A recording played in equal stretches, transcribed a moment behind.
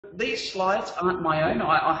these slides aren't my own.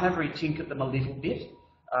 I have retinkered them a little bit,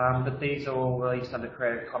 but these are all released under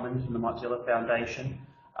Creative Commons from the Mozilla Foundation.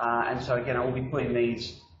 And so again, I will be putting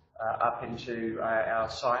these up into our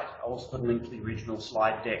site. I'll also put a link to the original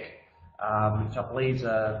slide deck, which I believe is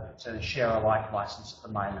a share-alike license at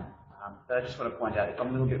the moment. But I just want to point out, if I'm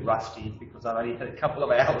a little bit rusty, it's because I've only had a couple of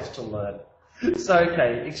hours to learn. So,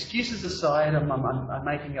 okay, excuses aside, I'm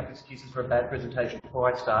making up excuses for a bad presentation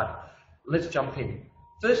before I start. Let's jump in.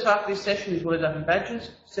 First half of this session is what is OpenBadges.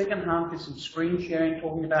 Second half is some screen sharing,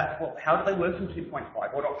 talking about, well, how do they work in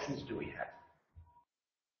 2.5? What options do we have?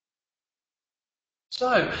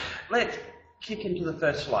 So, let's kick into the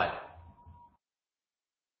first slide.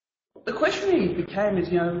 The question really became is,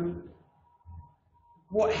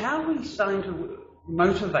 how are we starting to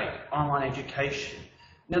motivate online education?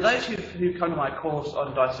 Now, those who come to my course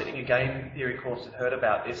on dissecting a game theory course have heard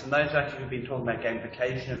about this, and those actually who've been talking about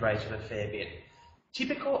gamification have raised it a fair bit.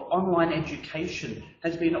 Typical online education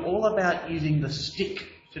has been all about using the stick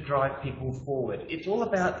to drive people forward. It's all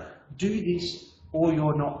about do this or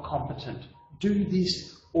you're not competent. Do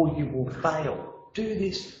this or you will fail. Do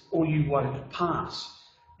this or you won't pass.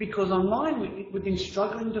 Because online we've been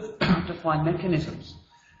struggling to find mechanisms.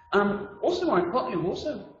 Also, more importantly, we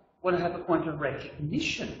also want to have a point of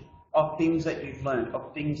recognition of things that you've learned,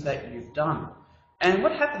 of things that you've done. And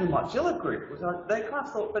what happened in Mozilla group was they kind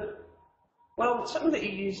of thought, but, well, something that you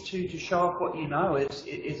use to show off what you know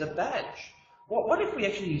is a badge. What if we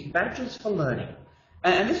actually use badges for learning?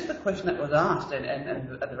 And this is the question that was asked and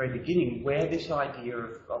at the very beginning, where this idea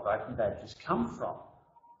of open badges come from.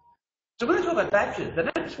 So when they talk about badges, they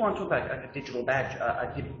don't just want to talk about like a digital badge,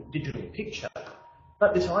 a digital picture,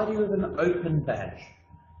 but this idea of an open badge.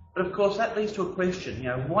 But of course, that leads to a question,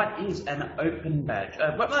 what is an open badge?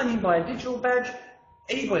 What do I mean by a digital badge?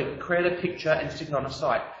 Anybody could create a picture and stick it on a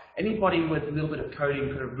site. Anybody with a little bit of coding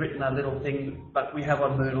could have written a little thing, but we have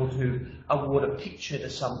on Moodle to award a picture to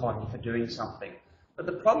somebody for doing something. But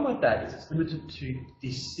the problem with that is it's limited to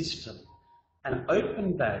this system. An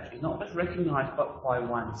open badge is not just recognised by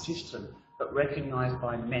one system, but recognised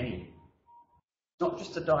by many. It's not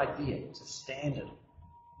just an idea, it's a standard.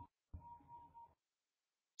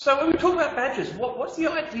 So when we talk about badges, what's the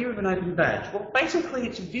idea of an open badge? Well, basically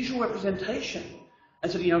it's a visual representation.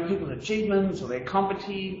 And so, people's achievements or their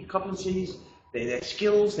competencies, their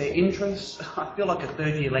skills, their interests. I feel like a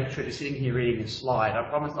third-year lecturer just sitting here reading a slide. I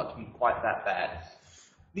promise not to be quite that bad.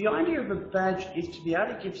 The idea of a badge is to be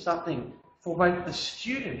able to give something for both the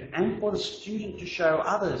student and for the student to show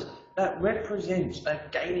others that represents a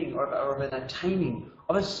gaining or an attaining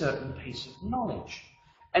of a certain piece of knowledge.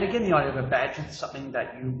 And again, the idea of a badge is something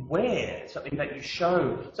that you wear, something that you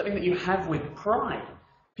show, something that you have with pride.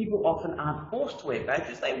 People often aren't forced to wear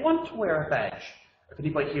badges, they want to wear a badge. If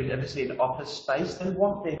anybody here has ever seen Office Space, they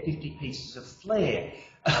want their 50 pieces of flair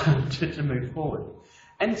to move forward.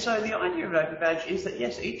 And so the idea of an open badge is that,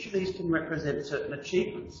 yes, each of these can represent certain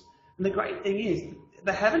achievements. And the great thing is,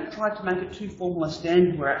 they haven't tried to make it too formal a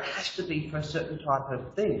standard where it has to be for a certain type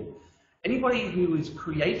of thing. Anybody who is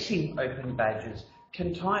creating open badges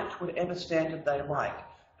can tie it to whatever standard they like.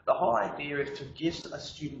 But the whole idea is to give a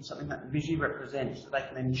student something that visually represents so they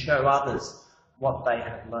can then show others what they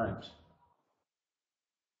have learned.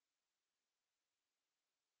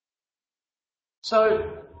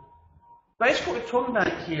 So basically what we're talking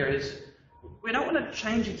about here is we don't want to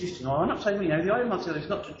change existing. I'm not saying, the idea of Mozilla is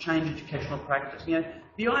not to change educational practice.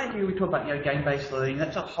 The idea we talk about, game-based learning,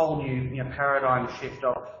 that's a whole new, paradigm shift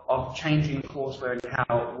of changing courseware and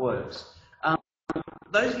how it works.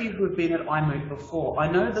 Those of you who have been at iMoot before,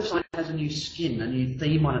 I know the site has a new skin, a new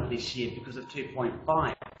theme on it this year because of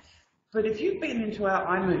 2.5. But if you've been into our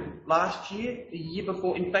iMoot last year, the year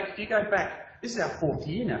before, in fact, if you go back, this is our 4th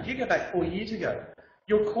year now, if you go back 4 years ago,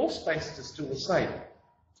 your course bases are still the same.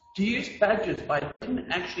 To use badges, I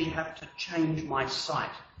didn't actually have to change my site,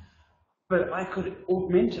 but I could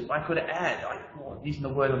augment it, I could add, using the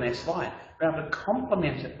word on their slide, but I could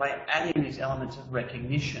complement it by adding these elements of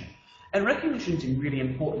recognition. And recognition is a really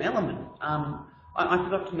important element. I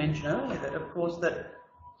forgot to mention earlier that, of course, that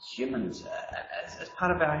humans, as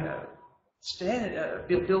part of our standard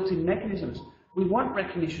built-in mechanisms, we want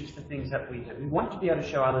recognitions for things that we do. We want to be able to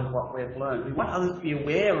show others what we've learned. We want others to be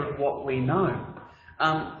aware of what we know.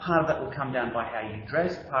 Part of that will come down by how you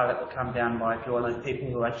dress. Part of that will come down by if you're one of those people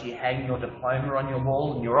who actually hang your diploma on your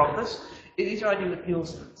wall in your office. These are ideal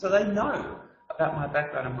appeals so they know about my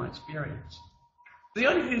background and my experience. The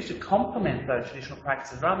only thing is to complement those traditional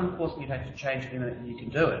practices rather than forcing you to have to change them and you can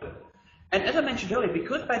do it. And as I mentioned earlier,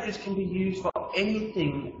 because badges can be used for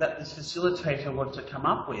anything that this facilitator wants to come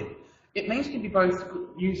up with, It means it can be both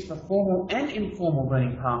used for formal and informal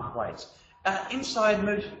learning pathways. Inside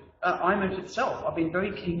iMoot itself, I've been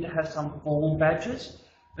very keen to have some formal badges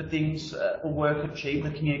for things, for work achieved,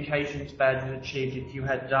 the communications badges achieved if you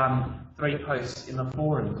had done 3 posts in the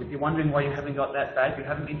forums. If you're wondering why you haven't got that badge, you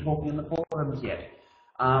haven't been talking in the forums yet.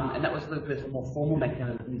 And that was a little bit of a more formal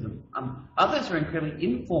mechanism. Others are incredibly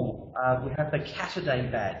informal. We have the Cat-a-Day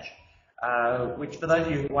badge, which for those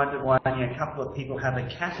of you who wondered why only a couple of people have a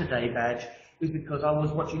Cat-a-Day badge, is because I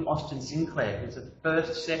was watching Austin Sinclair. It was the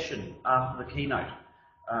first session after the keynote.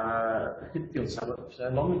 It feels so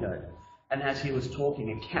long ago. And as he was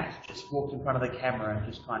talking, a cat just walked in front of the camera and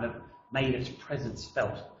just kind of made its presence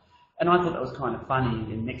felt. And I thought that was kind of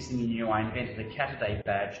funny, and next thing you knew, I invented a Cat-a-Day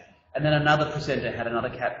badge. And then another presenter had another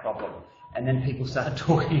cat problem. And then people started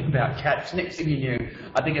talking about cats. Next thing you knew,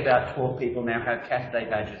 I think about 12 people now have Cat-a-Day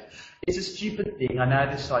badges. It's a stupid thing. I know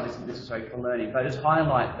this side isn't necessary for learning, but I just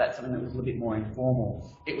highlight that something that was a little bit more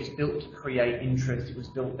informal. It was built to create interest. It was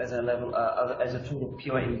built as a level, as a tool of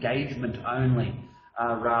pure engagement only,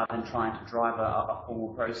 rather than trying to drive a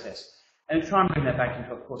formal process. And to try and bring that back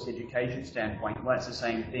into, of course, the education standpoint, well, it's the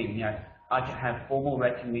same thing. You know, I can have formal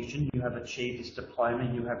recognition, you have achieved this diploma,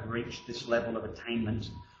 you have reached this level of attainment,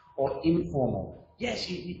 or informal. Yes,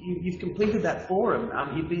 you've completed that forum,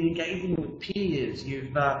 you've been engaging with peers,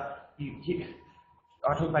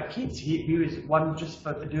 I talk about kids, here is one just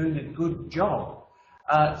for doing a good job.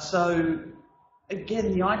 So,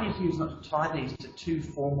 again, the idea here is not to tie these to too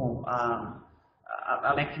formal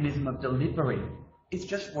a mechanism of delivery. It's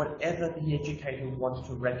just whatever the educator wants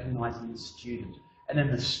to recognise in the student. And then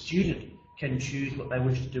the student can choose what they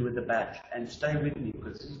wish to do with the badge. And stay with me,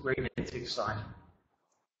 because this is where it gets exciting.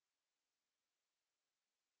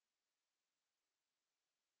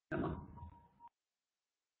 Come on.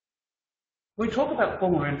 We talk about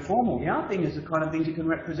formal and informal. The other thing is the kind of things you can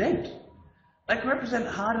represent. They can represent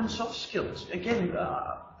hard and soft skills. Again,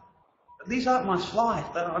 these aren't my slides,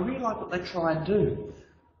 but I really like what they try and do.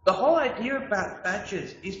 The whole idea about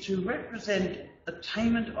badges is to represent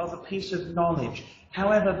attainment of a piece of knowledge,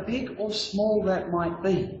 however big or small that might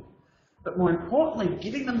be. But more importantly,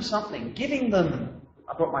 giving them something,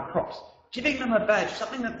 I brought my props, giving them a badge,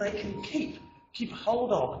 something that they can keep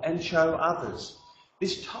hold of and show others.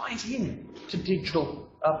 This ties in to digital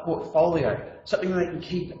portfolio, something that they can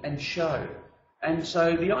keep and show. And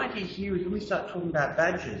so the idea here is when we start talking about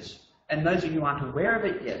badges, and those of you who aren't aware of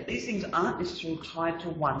it yet, these things aren't necessarily tied to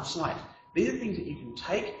one site. These are things that you can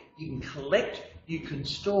take, you can collect, you can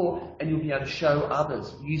store, and you'll be able to show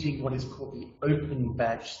others using what is called the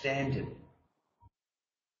OpenBadge standard.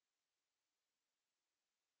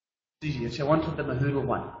 So I want to talk about the Moodle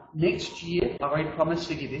one. Next year, I already promised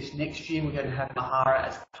to give this, next year we're going to have Mahara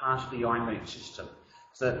as part of the iMoot system,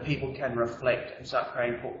 so that people can reflect and start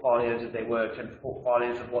creating portfolios of their work and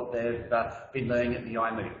portfolios of what they've been learning at the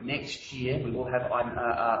iMoot. Next year, we will have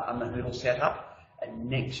a Moodle set up, and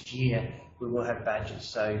next year we will have badges,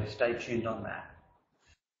 so stay tuned on that.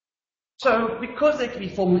 So, because they can be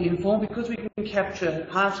formal and informal, because we can capture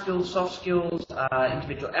hard skills, soft skills,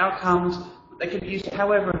 individual outcomes, they can be used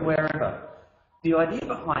however and wherever. The idea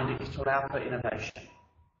behind it is to allow for innovation.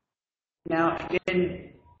 Now,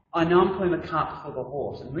 again, I know I'm putting the cart before the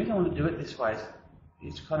horse, and the reason I want to do it this way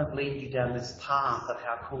is to kind of lead you down this path of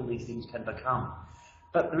how cool these things can become.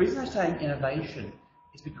 But the reason I'm saying innovation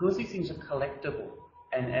is because these things are collectible,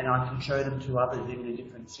 and I can show them to others even in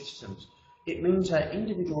different systems. It means that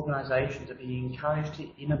individual organisations are being encouraged to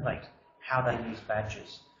innovate how they use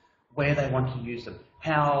badges, where they want to use them,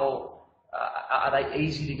 how are they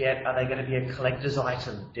easy to get, are they going to be a collector's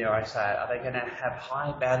item, dare I say it, are they going to have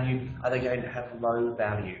high value, are they going to have low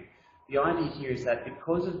value. The idea here is that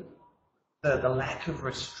because of the lack of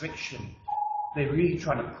restriction, they're really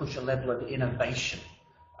trying to push a level of innovation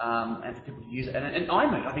and for people to use it. And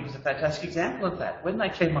iMoot, I think, is a fantastic example of that. When they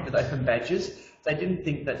came up with OpenBadges, they didn't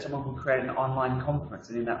think that someone would create an online conference,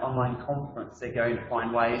 and in that online conference they're going to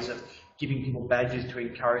find ways of giving people badges to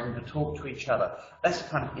encourage them to talk to each other. That's the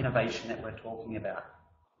kind of innovation that we're talking about.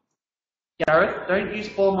 Gareth, don't you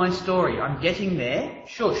spoil my story. I'm getting there.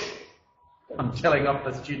 Shush. I'm telling off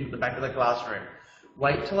the student at the back of the classroom.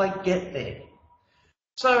 Wait till I get there.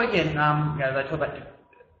 So again, you know, they talk about,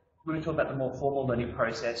 when we talk about the more formal learning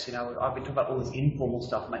process, you know, I've been talking about all this informal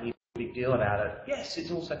stuff, making a big deal about it. Yes,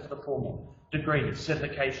 it's also for the formal. Degrees,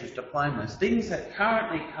 certifications, diplomas, things that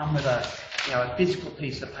currently come with a, you know, a physical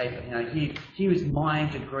piece of paper. You know, here is my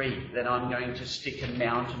degree that I'm going to stick and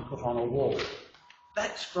mount and put on a wall.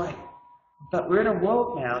 That's great. But we're in a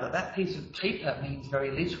world now that that piece of paper means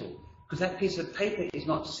very little, because that piece of paper is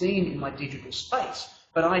not seen in my digital space.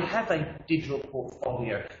 But I have a digital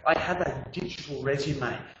portfolio. I have a digital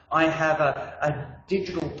resume. I have a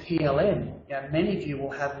digital PLN. You know, many of you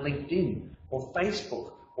will have LinkedIn or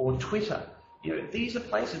Facebook or Twitter. You know, these are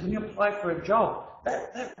places when you apply for a job,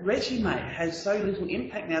 that resume has so little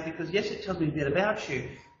impact now because yes, it tells me a bit about you,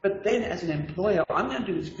 but then as an employer, I'm going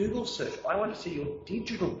to do this Google search. I want to see your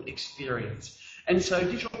digital experience. And so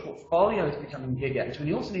digital portfolio is becoming bigger. So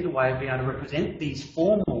we also need a way of being able to represent these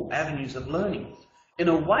formal avenues of learning in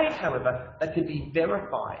a way, however, that can be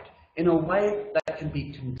verified, in a way that can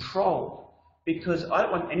be controlled. Because I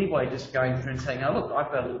don't want anybody just going through and saying, oh look,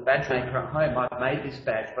 I've got a little badge maker at home, I've made this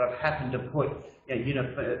badge, but I've happened to put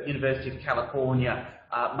University of California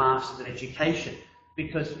Masters in Education.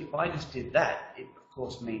 Because if I just did that, it of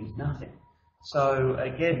course means nothing. So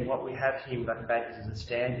again, what we have here with OpenBadges as a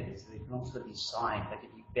standard is that they can also be signed, they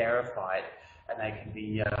can be verified, and they can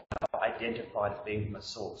be identified as being from a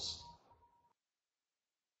source.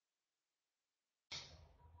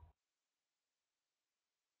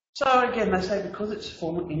 So again, they say because it's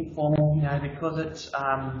formal, informal, you know, because it's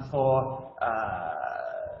for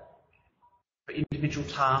individual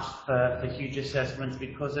tasks, for huge assessments,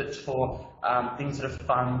 because it's for things that are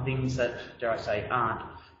fun, things that, dare I say, aren't.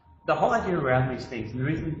 The whole idea around these things, and the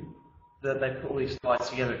reason that they put all these slides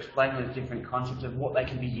together explaining the different concepts of what they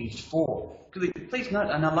can be used for. Because please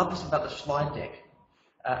note, and I love this about the slide deck.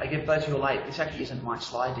 Again, for those who are late, this actually isn't my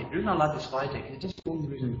slide deck. The reason I love this slide deck is just all the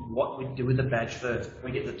reasons what we do with the badge first,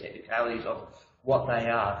 when we get the technicalities of what they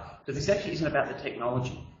are. Because this actually isn't about the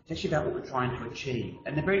technology. It's actually about what we're trying to achieve.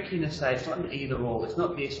 And they're very keen to say it's not an either or. It's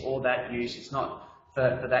not this or that use. It's not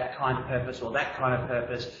for that kind of purpose or that kind of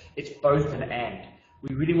purpose. It's both an and.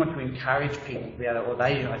 We really want to encourage people to be able to, or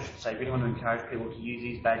they, I should say, really want to encourage people to use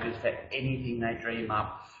these badges for anything they dream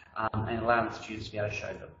up and allow the students to be able to show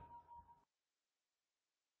them.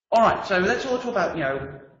 All right, so let's all talk about, you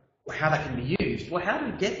know, how that can be used. Well, how do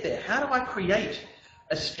we get there? How do I create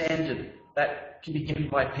a standard that can be given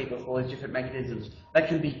by people for all these different mechanisms, that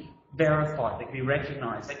can be verified, that can be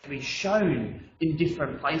recognized, that can be shown in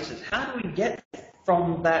different places? How do we get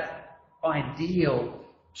from that ideal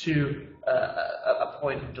to a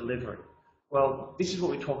point of delivery? Well, this is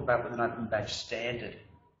what we talk about with an open badge standard.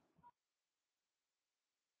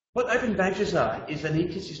 What open badges are is an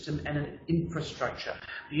ecosystem and an infrastructure.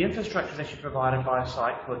 The infrastructure is actually provided by a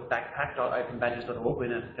site called backpack.openbadges.org. We're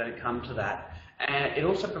going to come to that. And it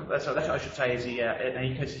also, so that's what I should say is an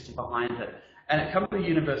ecosystem behind it. And it comes with a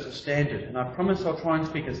universal standard. And I promise I'll try and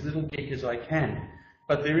speak as little geek as I can.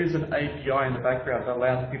 But there is an API in the background that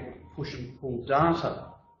allows people to push and pull data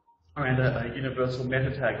around a universal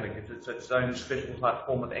meta tag link. It's its own special type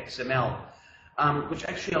form of XML. Which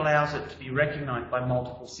actually allows it to be recognized by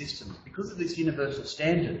multiple systems. Because of this universal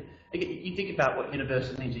standard, again, you think about what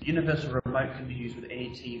universal means. A universal remote can be used with any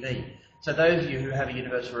TV. So those of you who have a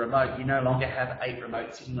universal remote, you no longer have 8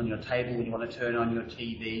 remotes sitting on your table when you want to turn on your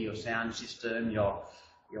TV, your sound system, your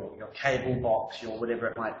cable box, your whatever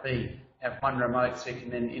it might be. You have one remote so you can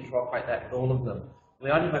then interoperate that with all of them.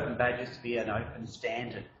 The idea of open badges to be an open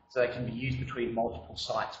standard, so they can be used between multiple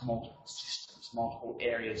sites, multiple systems, multiple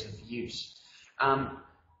areas of use.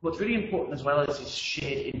 What's really important as well is this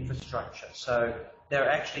shared infrastructure. So there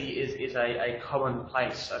actually is a common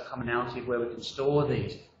place, a commonality where we can store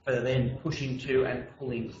these for then pushing to and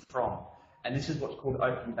pulling from. And this is what's called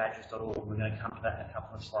OpenBadges.org. We're going to come to that in a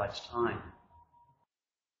couple of slides' time.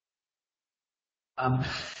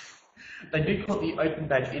 They do call it the Open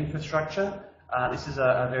Badge infrastructure. This is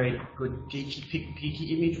a very good geeky,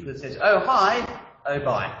 peeky image that says, oh, hi, oh,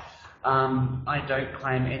 bye. I don't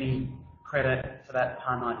claim any credit for that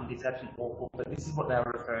pun. I think it's absolutely awful, but this is what they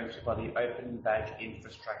were referring to by the Open Badge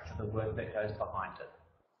infrastructure, the work that goes behind it.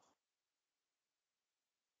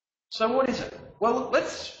 So what is it? Well,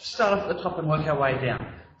 let's start off at the top and work our way down.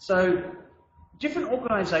 So different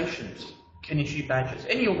organisations can issue badges.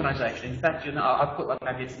 Any organisation. In fact, you know, I've put like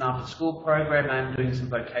maybe it's an after-school program. I'm doing some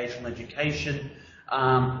vocational education.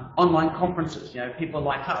 Online conferences, you know, people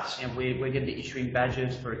like us, you know, we're going to be issuing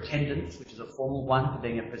badges for attendance, which is a formal one, for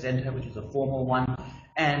being a presenter, which is a formal one,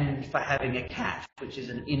 and for having a cat, which is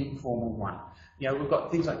an informal one. You know, we've got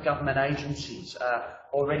things like government agencies.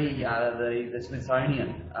 Already the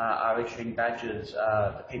Smithsonian are issuing badges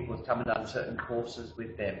for people who've come and done certain courses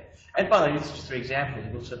with them. And by the way, this is just 3 examples.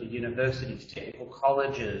 There's also the universities, technical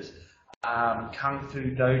colleges, kung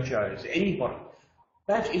fu dojos, anybody.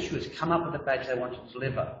 Badge issuers come up with a badge they want to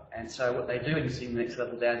deliver, and so what they do, and you see the next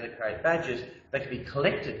level down, they create badges that can be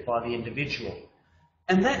collected by the individual.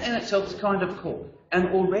 And that in itself is kind of cool. And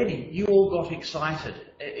already you all got excited.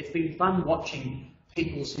 It's been fun watching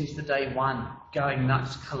people since the day one going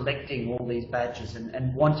nuts collecting all these badges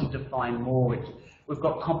and wanting to find more. We've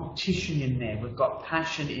got competition in there, we've got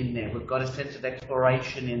passion in there, we've got a sense of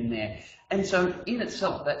exploration in there. And so in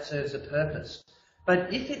itself that serves a purpose.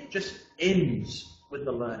 But if it just ends with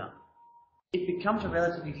the learner, it becomes a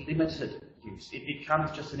relatively limited use. It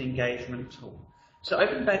becomes just an engagement tool. So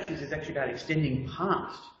OpenBadges is actually about extending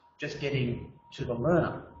past just getting to the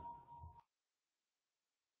learner.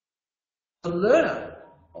 The learner,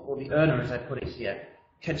 or the earner as I put it here,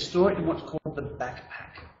 can store it in what's called the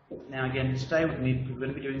backpack. Now again, stay with me, we're going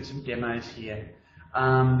to be doing some demos here.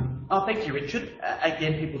 Oh, thank you, Richard.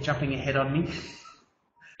 Again, people jumping ahead on me.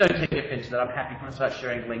 Don't take offense to that, I'm happy to start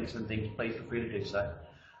sharing links and things, please feel free to do so.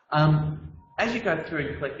 As you go through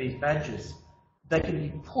and collect these badges, they can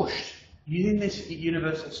be pushed using this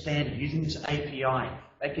universal standard, using this API.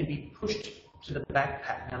 They can be pushed to the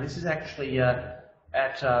backpack. Now this is actually at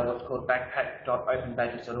what's called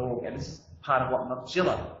backpack.openbadges.org, and this is part of what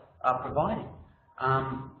Mozilla are providing.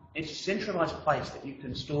 It's a centralized place that you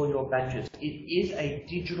can store your badges. It is a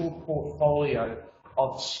digital portfolio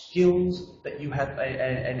of skills that you have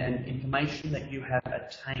and information that you have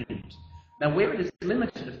attained. Now where it is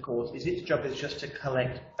limited, of course, is its job is just to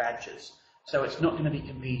collect badges. So it's not going to be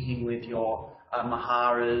competing with your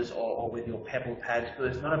Maharas or with your Pebble Pads,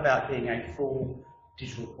 because it's not about being a full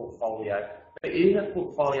digital portfolio, but it is a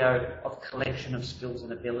portfolio of collection of skills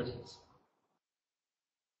and abilities.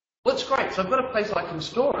 Well, it's great, so I've got a place I can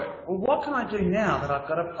store it. Well, what can I do now that I've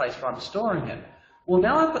got a place where I'm storing it? Well,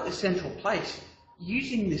 now I've got this central place.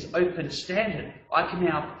 Using this open standard, I can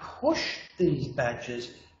now push these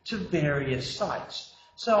badges to various sites.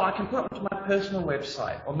 So I can put them to my personal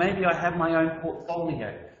website, or maybe I have my own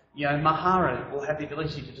portfolio. You know, Mahara will have the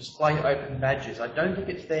ability to display open badges. I don't think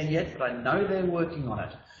it's there yet, but I know they're working on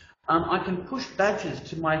it. I can push badges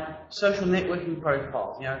to my social networking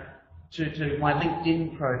profiles, you know, to my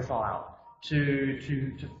LinkedIn profile, to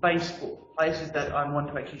Facebook, places that I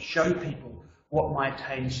want to actually show people what my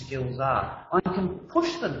attained skills are. I can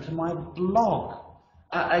push them to my blog.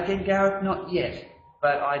 Again, Gareth, not yet,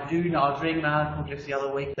 but I do know, I was reading an article just the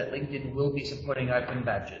other week that LinkedIn will be supporting open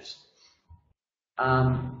badges.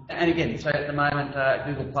 And again, so at the moment,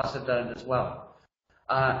 Google Plus have done it as well.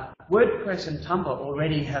 WordPress and Tumblr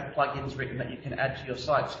already have plugins written that you can add to your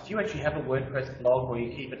site. So if you actually have a WordPress blog or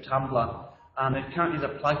you keep a Tumblr, there currently is a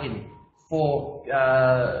plugin for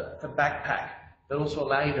Backpack that also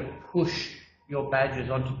allow you to push your badges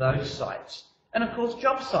onto those sites. And of course,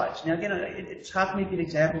 job sites. Now again, it's hard for me to give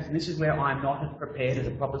examples, and this is where I'm not as prepared as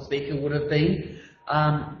a proper speaker would have been.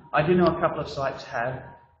 I do know a couple of sites have,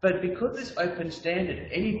 but because it's open standard,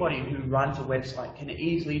 anybody who runs a website can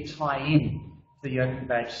easily tie in to the Open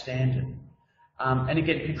Badge standard. And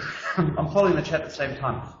again, I'm following the chat at the same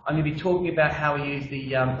time. I'm going to be talking about how we use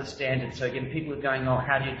the standard. So again, people are going, oh,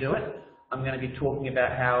 how do you do it? I'm going to be talking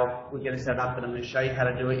about how we're going to set it up, and I'm going to show you how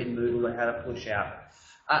to do it in Moodle and how to push out.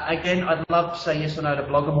 Again, I'd love to say yes or no to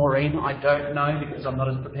Blogger Maureen. I don't know because I'm not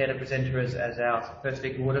as prepared a presenter as our first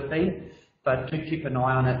speaker would have been. But do keep an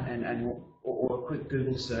eye on it or a quick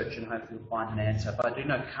Google search and hopefully you'll find an answer. But I do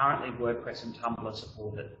know currently WordPress and Tumblr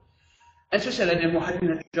support it. As I said, and then we're hoping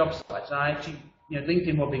that job sites. I actually, you know,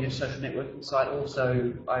 LinkedIn, while being a social networking site,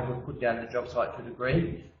 also I will put down the job site to a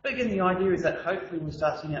degree. But again, the idea is that hopefully we'll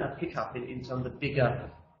start seeing a pickup in some of the bigger,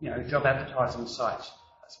 you know, job advertising sites.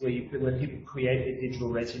 That's where people create their digital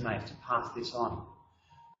resumes to pass this on.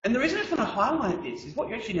 And the reason I just want to highlight this is what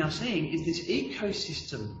you're actually now seeing is this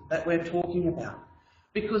ecosystem that we're talking about.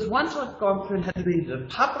 Because once I've gone through and had the ability to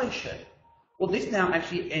publish it, well, this now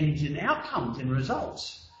actually ends in outcomes, in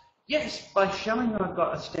results. Yes, by showing that I've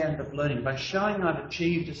got a standard of learning, by showing I've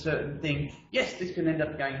achieved a certain thing, yes, this can end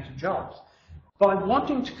up going into jobs. By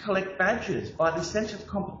wanting to collect badges, by the sense of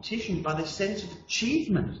competition, by the sense of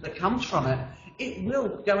achievement that comes from it, it will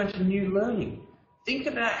go into new learning. Think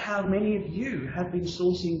about how many of you have been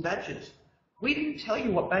sourcing badges. We didn't tell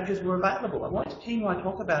you what badges were available. And what's key when I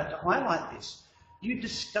talk about it to highlight this? You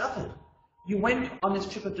discovered. You went on this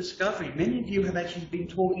trip of discovery. Many of you have actually been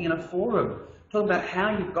talking in a forum, talking about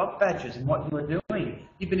how you got badges and what you were doing.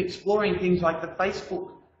 You've been exploring things like the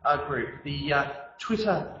Facebook group, the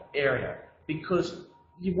Twitter area, because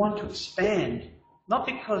you want to expand, not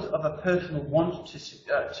because of a personal want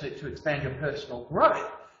to expand your personal growth,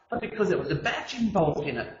 but because there was a badge involved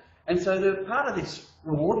in it. And so the part of this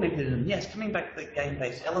reward mechanism, yes, coming back to the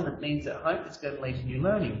game-based element means that I hope it's going to lead to new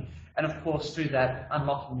learning. And of course, through that,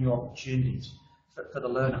 unlocking new opportunities for the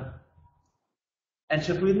learner. And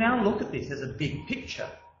so if we now look at this as a big picture,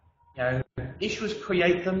 you know, issuers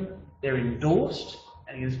create them, they're endorsed,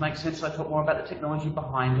 and this makes sense, I talk more about the technology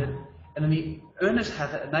behind it, and then the earners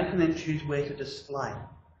have it, and they can then choose where to display.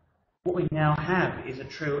 What we now have is a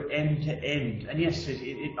true end-to-end, and yes,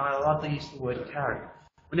 I love to use the word carrot.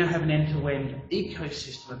 We now have an end-to-end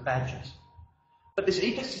ecosystem of badges. But this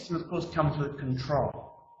ecosystem, of course, comes with control.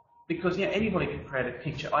 Because anybody could create a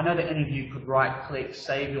picture. I know that any of you could right-click,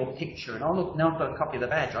 save your picture, and oh look, now I've got a copy of the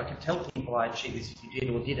badge. I can tell people I achieved this if you did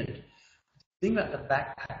or didn't. The thing about the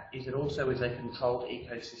backpack is it also is a controlled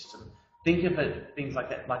ecosystem. Think of it, things like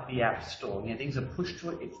that, like the App Store. Things are pushed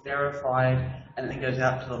to it, it's verified, and then it goes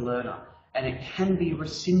out to the learner. And it can be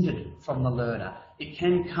rescinded from the learner. It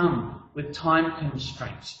can come with time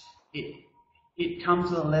constraints. It comes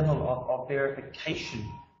to the level of verification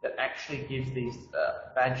that actually gives these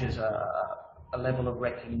badges a level of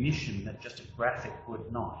recognition that just a graphic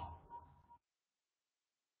would not.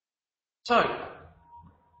 So,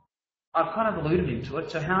 I've kind of alluded into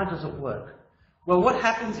it, so how does it work? Well, what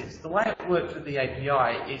happens is, the way it works with the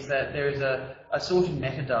API is that there is a sorted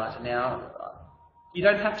metadata. Now, you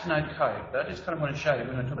don't have to know code, but I just kind of want to show you,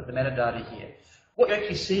 we're going to talk about the metadata here. What you're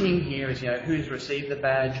actually seeing here is, who's received the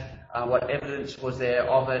badge, what evidence was there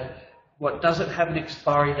of it, does it have an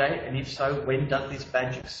expiry date, and if so, when does this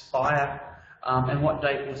badge expire, and what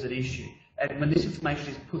date was it issued. And when this information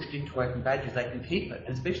is pushed into OpenBadges, they can keep it,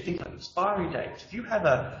 and especially things like expiry dates. If you have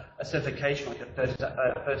a certification like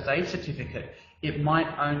a first aid certificate, it might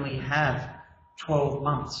only have 12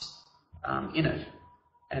 months in it,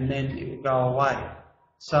 and then it will go away.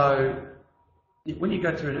 So when you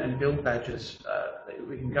go through and build badges,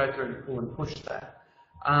 we can go through and pull and push that.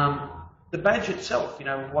 The badge itself,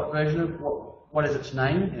 what version of what is its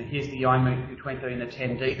name? Here's the iMoot between 13 and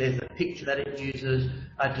 10D. There's the picture that it uses,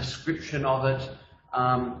 a description of it,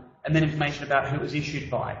 and then information about who it was issued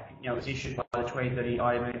by. It was issued by the 2030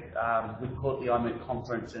 iMoot. We call it the iMoot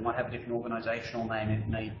conference, and might have a different organisational name if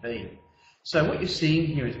need be. So what you're seeing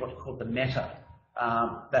here is what's called the meta,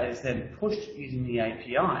 that is then pushed using the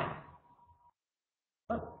API.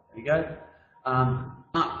 Oh, there we go.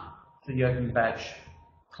 Up to the OpenBadge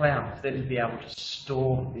cloud for them to be able to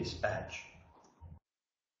store this badge.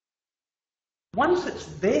 Once it's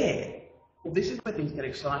there, well, this is where things get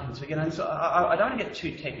exciting. So I don't want to get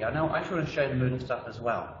too techy. I actually want to show the Moodle stuff as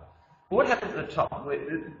well. But what happens at the top?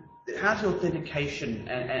 How's the authentication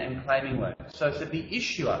and claiming work? So the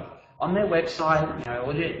issuer on their website,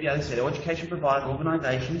 they said education provider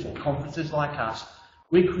organisations or conferences like us,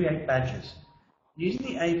 we create badges using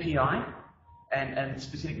the API. And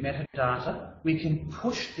specific metadata, we can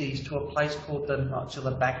push these to a place called the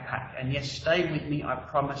Mozilla backpack. And yes, stay with me, I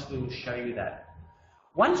promise we will show you that.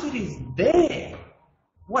 Once it is there,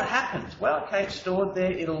 what happens? Well, okay, it's stored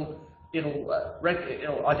there, it'll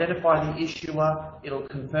identify the issuer, it'll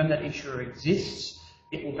confirm that issuer exists,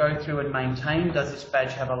 it will go through and maintain, does this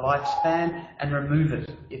badge have a lifespan, and remove it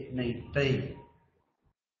if need be.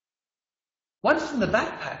 Once it's in the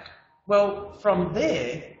backpack, well, from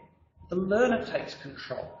there, the learner takes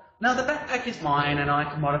control. Now the backpack is mine and I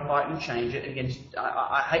can modify it and change it. Again,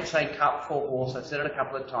 I hate saying cut for horse, I've said it a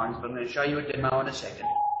couple of times, but I'm going to show you a demo in a second.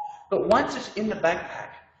 But once it's in the backpack,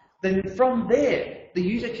 then from there, the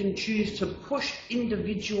user can choose to push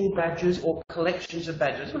individual badges or collections of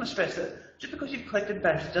badges. I just want to stress that just because you've collected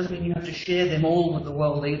badges doesn't mean you have to share them all with the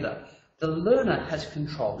world either. The learner has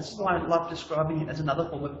control. This is why I love describing it as another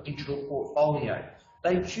form of digital portfolio.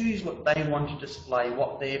 They choose what they want to display,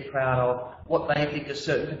 what they're proud of, what they think a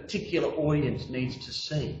certain particular audience needs to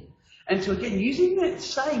see. And so again, using that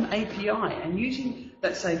same API and using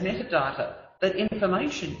that same metadata, that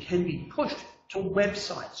information can be pushed to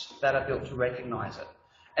websites that are built to recognise it.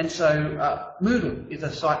 And so Moodle is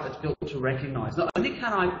a site that's built to recognise. Not only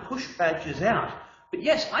can I push badges out, but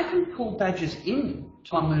yes, I can pull badges in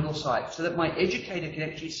to my Moodle site so that my educator can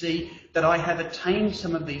actually see that I have attained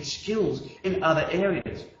some of these skills in other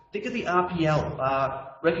areas. Think of the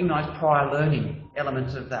RPL, Recognised Prior Learning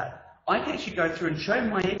elements of that. I can actually go through and show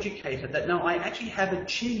my educator that no, I actually have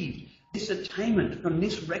achieved this attainment from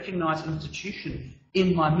this recognised institution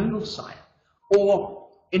in my Moodle site, or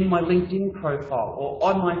in my LinkedIn profile, or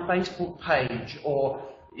on my Facebook page, or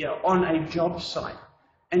on a job site.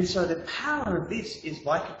 And so the power of this is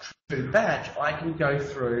like a true badge. I can go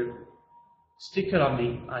through, stick it on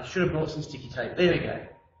me. I should have brought some sticky tape. There we go.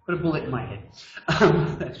 Put a bullet in my head.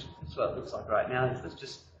 That's what it looks like right now. Let's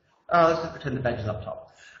just pretend the badge is up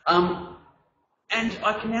top. And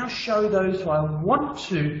I can now show those who I want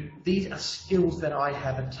to, these are skills that I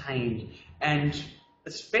have attained. And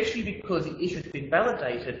especially because the issue has been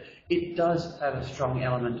validated, it does have a strong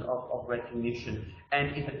element of recognition.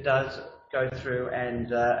 And if it does go through and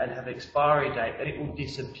have an expiry date, then it will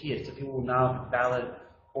disappear, so people will know if it's valid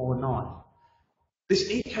or not. This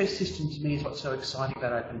ecosystem to me is what's so exciting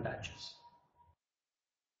about OpenBadges.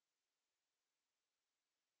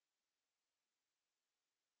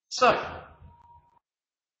 So,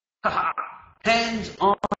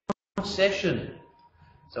 hands-on session.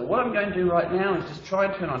 So what I'm going to do right now is just try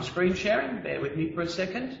and turn on screen sharing. Bear with me for a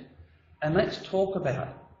second. And let's talk about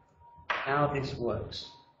how this works.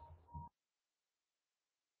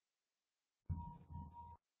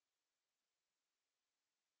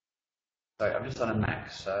 So I'm just on a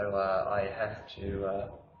Mac, so I have to...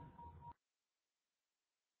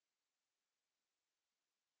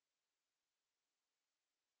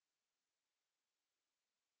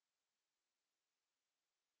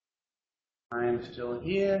 I am still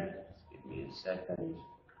here. Just give me a second.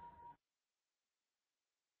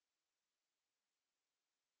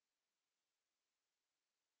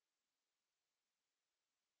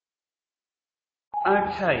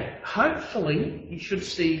 Okay, hopefully you should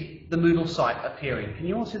see the Moodle site appearing. Can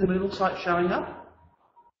you all see the Moodle site showing up?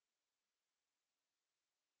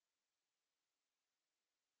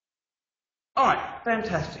 Alright,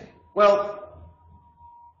 fantastic. Well,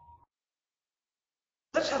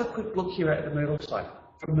 let's have a quick look here at the Moodle site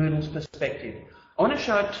from Moodle's perspective. I want to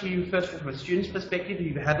show it to you first of all from a student's perspective if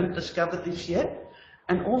you haven't discovered this yet,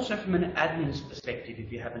 and also from an admin's perspective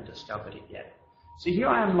if you haven't discovered it yet. So here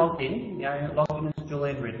I am logged in, logged in as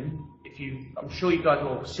Julian Ridden. I'm sure you guys are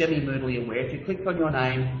all semi-Moodle aware. If you click on your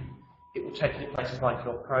name, it will take you to places like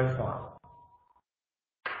your profile.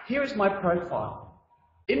 Here is my profile.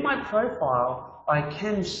 In my profile, I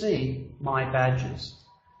can see my badges.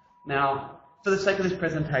 Now, for the sake of this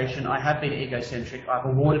presentation, I have been egocentric. I've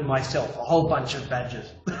awarded myself a whole bunch of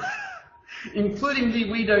badges, including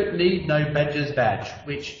the We Don't Need No Badges badge,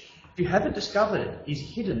 which, if you haven't discovered it, is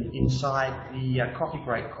hidden inside the coffee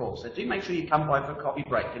break course. So do make sure you come by for a coffee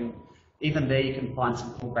break, and even there you can find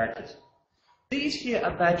some cool badges. These here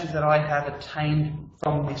are badges that I have attained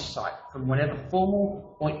from this site, from whatever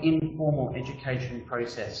formal or informal education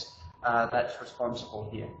process that's responsible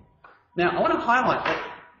here. Now, I want to highlight that,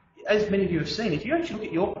 as many of you have seen, if you actually look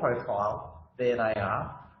at your profile, there they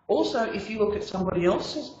are. Also, if you look at somebody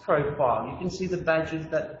else's profile, you can see the badges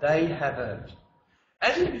that they have earned.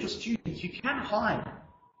 As individual students, you can hide,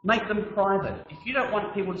 make them private. If you don't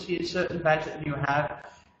want people to see a certain badge that you have,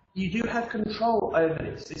 you do have control over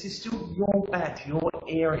this. This is still your badge, your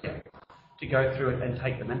area to go through it and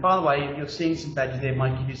take them. And by the way, if you're seeing some badges there,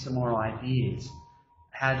 might give you some more ideas.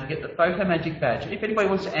 How to get the Photo Magic badge. If anybody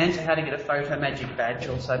wants to answer how to get a Photo Magic badge,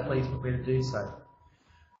 also please feel free to do so.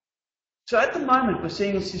 So at the moment, we're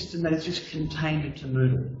seeing a system that is just contained into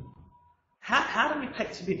Moodle. How do we take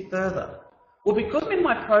this a bit further? Well, because I'm in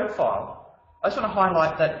my profile, I just want to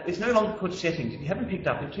highlight that it's no longer called settings. If you haven't picked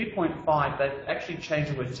up, in 2.5, they've actually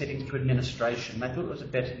changed the word settings to administration. They thought it was a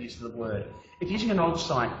better use of the word. If you're using an old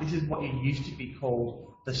site, this is what used to be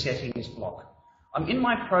called the settings block. I'm in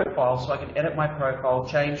my profile, so I can edit my profile,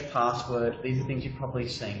 change password. These are things you've probably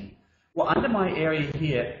seen. Well, under my area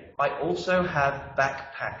here, I also have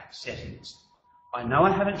backpack settings. I know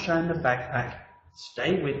I haven't shown the backpack.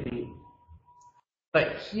 Stay with me.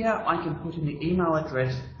 But here I can put in the email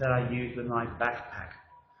address that I use with my backpack.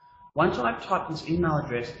 Once I've typed this email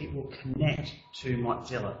address, it will connect to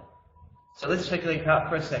Mozilla. So let's take a look out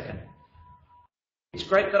for a second. It's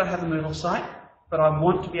great that I have a Moodle site, but I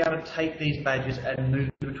want to be able to take these badges and move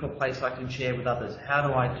them to a place I can share with others. How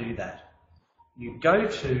do I do that? You go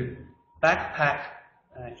to backpack,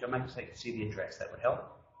 I'll make a second to see the address, that would help.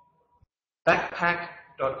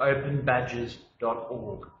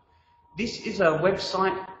 Backpack.openbadges.org. This is a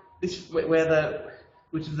website, which is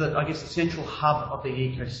I guess, the central hub of the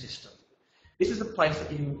ecosystem. This is a place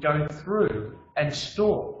that you can go through and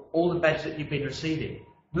store all the badges that you've been receiving.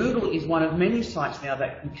 Moodle is one of many sites now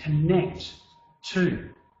that can connect to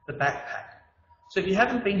the backpack. So if you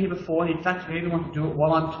haven't been here before, and in fact, if you even want to do it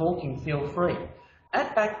while I'm talking, feel free.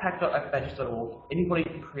 At backpack.openbadges.org, anybody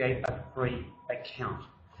can create a free account.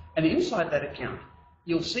 And inside that account,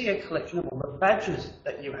 you'll see a collection of all the badges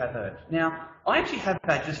that you have earned. Now, I actually have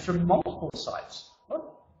badges from multiple sites. Let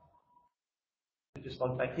me just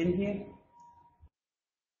log back in here.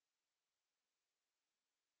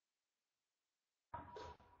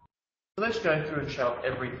 So let's go through and show up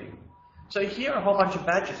everything. So here are a whole bunch of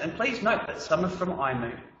badges, and please note that some are from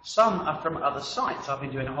iMoot, some are from other sites. I've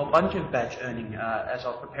been doing a whole bunch of badge earning as I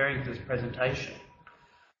was preparing for this presentation.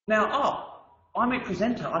 Now, iMoot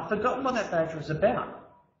Presenter, I've forgotten what that badge was about.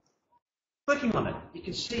 Clicking on it, you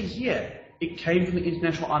can see here, it came from the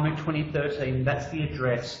International iMoot 2013, that's the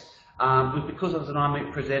address. Because I was an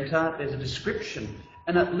iMoot Presenter, there's a description,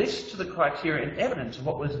 and it lists to the criteria and evidence of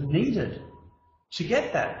what was needed To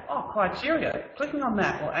get that, criteria, clicking on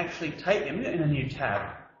that will actually take me in a new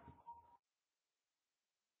tab.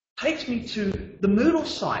 Takes me to the Moodle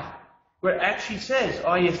site where it actually says,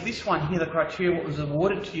 oh yes, this one here, the criteria was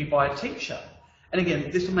awarded to you by a teacher. And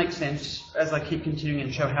again, this will make sense as I keep continuing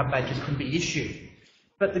and show how badges can be issued.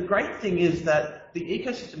 But the great thing is that the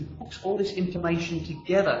ecosystem hooks all this information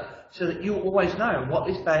together so that you always know what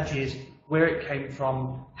this badge is, where it came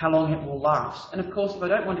from, how long it will last. And of course, if I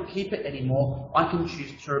don't want to keep it anymore, I can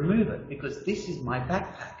choose to remove it because this is my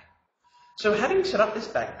backpack. So having set up this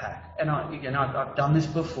backpack, and I've done this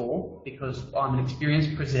before because I'm an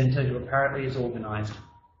experienced presenter who apparently is organised.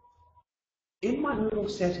 In my Moodle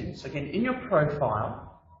settings, again, in your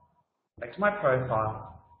profile, back to my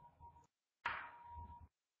profile,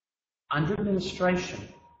 under administration,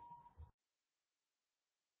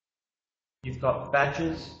 you've got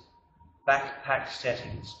badges, backpack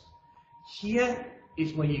settings. Here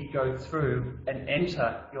is where you go through and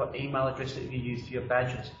enter your email address that you use for your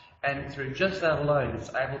badges. And through just that alone,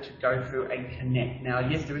 it's able to go through and connect. Now,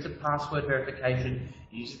 yes, there is a password verification.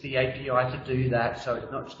 It uses the API to do that, so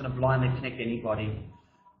it's not just going to blindly connect anybody.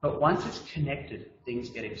 But once it's connected, things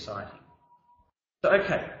get exciting. So,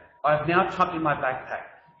 okay, I've now typed in my backpack.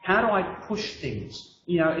 How do I push things?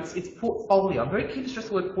 You know, it's portfolio. I'm very keen to stress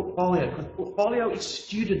the word portfolio because portfolio is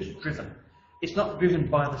student-driven. It's not driven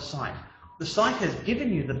by the site. The site has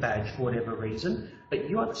given you the badge for whatever reason, but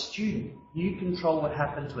you are the student. You control what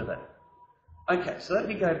happens with it. Okay, so let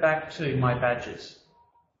me go back to my badges.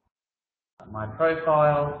 My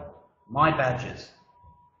profile, my badges.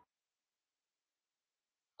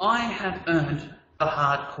 I have earned the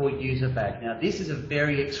hardcore user badge. Now, this is a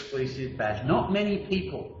very exclusive badge. Not many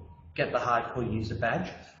people get the hardcore user badge.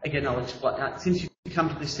 Again, I'll explain. Since you come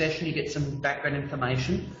to this session, you get some background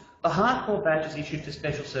information. The hardcore badge is issued for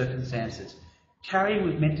special circumstances. Carrie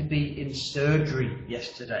was meant to be in surgery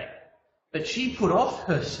yesterday, but she put off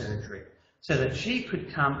her surgery so that she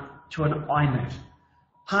could come to an iMoot.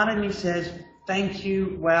 Part of me says, thank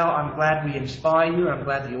you, wow, I'm glad we inspire you, I'm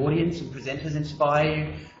glad the audience and presenters inspire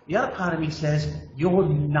you. The other part of me says, you're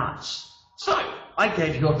nuts. So, I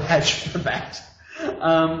gave you a badge for that.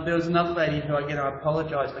 There was another lady who, again, I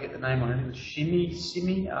apologise if I get the name on it, it was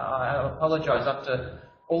Simi, I apologise after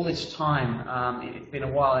all this time, it's been a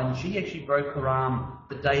while, and she actually broke her arm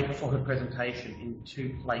the day before her presentation in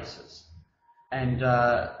 2 places. And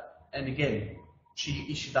again, she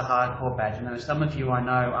issued the hardcore badge. And as some of you I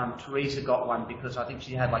know, Teresa got one because I think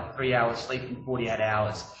she had like 3 hours sleep in 48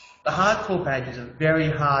 hours. The hardcore badge is a very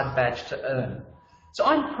hard badge to earn. So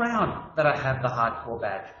I'm proud that I have the hardcore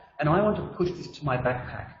badge, and I want to push this to my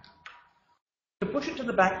backpack. To push it to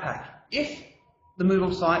the backpack, if the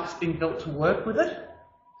Moodle site's been built to work with it,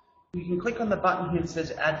 you can click on the button here that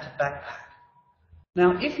says Add to Backpack.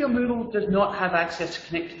 Now, if your Moodle does not have access to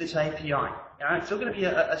connect to this API, it's still going to be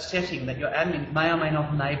a setting that your admin may or may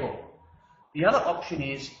not enable. The other option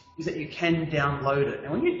is that you can download it.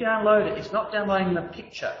 And when you download it, it's not downloading the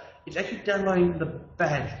picture. It's actually downloading the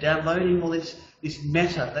badge, downloading all this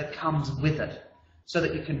meta that comes with it so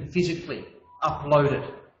that you can physically upload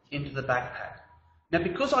it into the backpack. Now,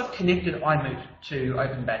 because I've connected iMoot to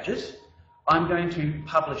OpenBadges, I'm going to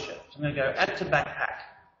publish it. So I'm going to go Add to Backpack.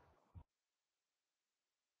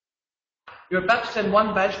 You're about to send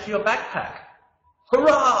one badge to your backpack.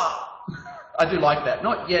 Hurrah! I do like that.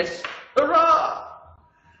 Not yes, hurrah!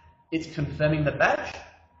 It's confirming the badge.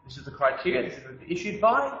 This is the criteria. This is issued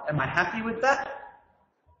by. Am I happy with that?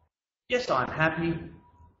 Yes, I'm happy.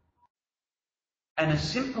 And as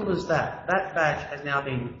simple as that, that badge has now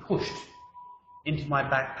been pushed into my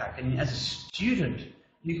backpack. And as a student,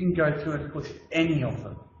 you can go through and push any of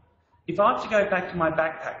them. If I have to go back to my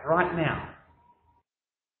backpack right now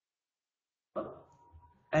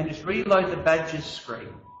and just reload the badges screen,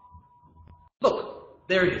 look,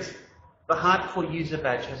 there it is. The hardcore user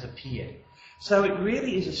badge has appeared. So it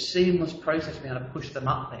really is a seamless process being able to push them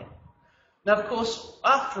up there. Now, of course,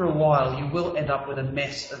 after a while, you will end up with a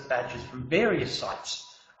mess of badges from various sites.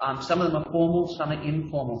 Some of them are formal, some are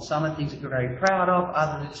informal, some are things that you're very proud of,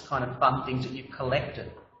 others are just kind of fun things that you've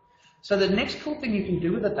collected. So the next cool thing you can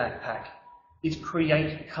do with a backpack is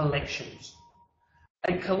create collections.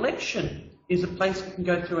 A collection is a place you can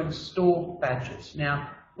go through and store badges. Now,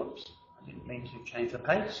 whoops, I didn't mean to change the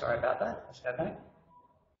page, sorry about that, let's go back.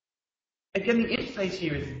 Again, the interface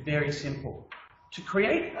here is very simple. To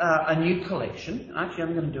create a new collection, actually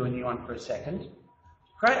I'm going to do a new one for a second. To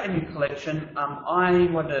create a new collection, I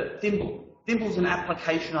want a thimble. Thimble's an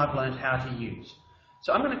application I've learned how to use.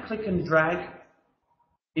 So I'm going to click and drag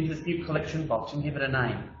into this new collection box and give it a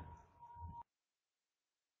name.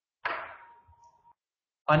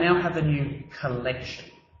 I now have a new collection.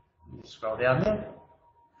 Scroll down there.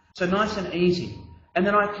 So nice and easy. And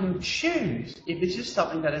then I can choose if this is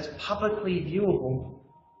something that is publicly viewable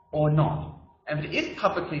or not. And if it is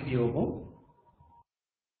publicly viewable,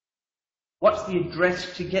 what's the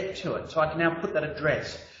address to get to it? So I can now put that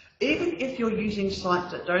address. Even if you're using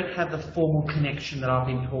sites that don't have the formal connection that I've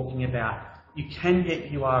been talking about, you can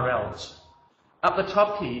get URLs. Up the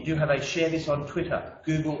top here, you do have a share this on Twitter,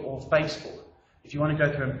 Google or Facebook. If you want to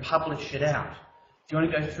go through and publish it out. If you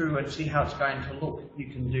want to go through and see how it's going to look, you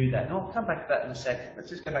can do that. And I'll come back to that in a second. Let's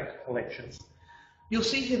just go back to collections. You'll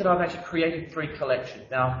see here that I've actually created 3 collections.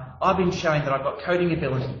 Now, I've been showing that I've got coding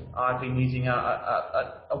ability. I've been using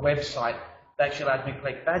a website that actually allows me to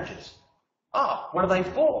collect badges. Oh, what are they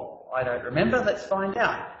for? I don't remember. Let's find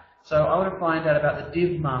out. So I want to find out about the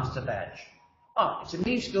Div Master badge. Oh, it's a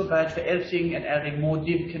new skill badge for editing and adding more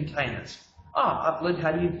div containers. Oh, I've learned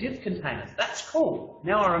how to use div containers. That's cool.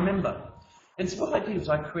 Now I remember. And so what I did is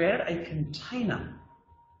I created a container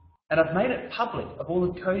and I've made it public of all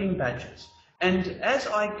the coding badges. And as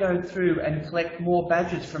I go through and collect more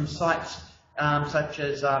badges from sites such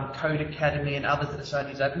as Code Academy and others that are selling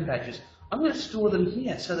these open badges, I'm going to store them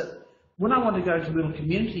here so that when I want to go to Moodle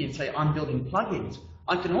community and say I'm building plugins,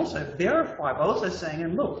 I can also verify by also saying,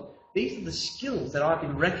 and look, these are the skills that I've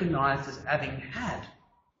been recognized as having had.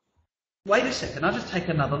 Wait a second, I'll just take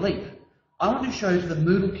another leap. I want to show to the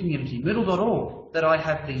Moodle community, Moodle.org, that I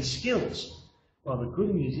have these skills. Well, the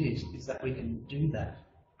good news is that we can do that.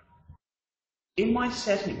 In my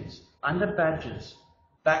settings, under badges,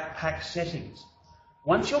 backpack settings,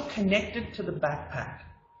 once you're connected to the backpack,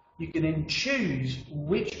 you can then choose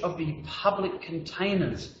which of the public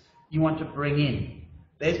containers you want to bring in.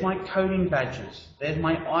 There's my coding badges, there's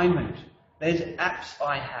my iMoot, there's apps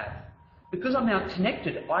I have. Because I'm now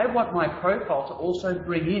connected, I want my profile to also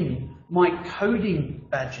bring in my coding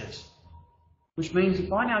badges. Which means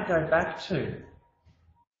if I now go back to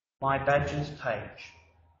my badges page,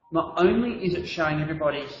 not only is it showing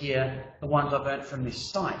everybody here the ones I've earned from this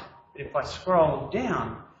site, but if I scroll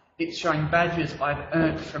down, it's showing badges I've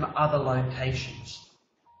earned from other locations.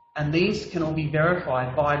 And these can all be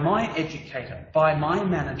verified by my educator, by my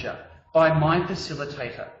manager, by my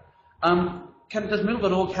facilitator. Does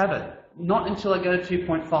Moodle.org have it? Not until I go to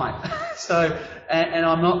 2.5. So, and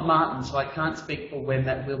I'm not Martin, so I can't speak for when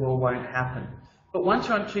that will or won't happen. But once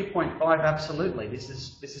you're on 2.5, absolutely, this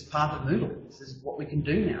is part of Moodle. This is what we can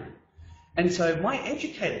do now. And so my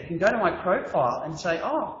educator can go to my profile and say,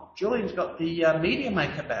 oh, Julian's got the Media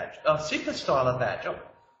Maker badge, Super Styler badge. Oh,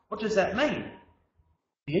 what does that mean?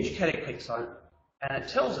 The educator clicks on it and it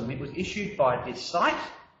tells them it was issued by this site,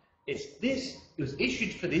 it's this, it was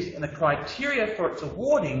issued for this, and the criteria for its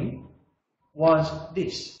awarding was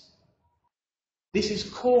this. This is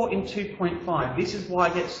core in 2.5. This is why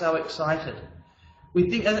I get so excited. We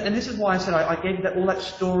think, and this is why I said I gave you all that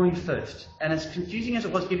story first. And as confusing as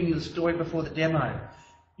it was giving you the story before the demo,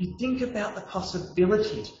 you think about the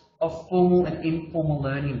possibilities of formal and informal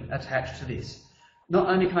learning attached to this. Not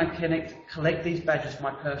only can I collect these badges for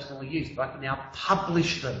my personal use, but I can now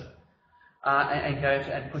publish them and go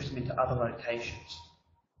and push them into other locations.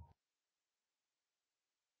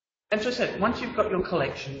 And so I said, once you've got your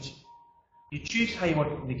collections, you choose how you want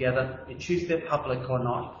to put them together, you choose if they're public or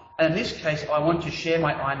not. And in this case, I want to share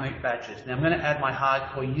my iMoot badges. Now I'm going to add my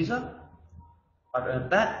hardcore user. I've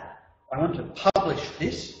earned that. I want to publish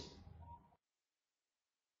this.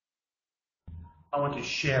 I want to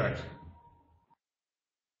share it.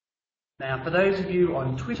 Now, for those of you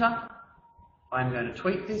on Twitter, I'm going to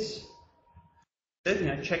tweet this.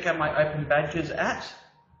 Check out my OpenBadges at.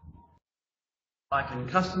 I can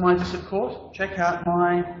customize this, of course. Check out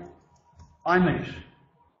my iMoot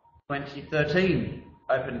 2013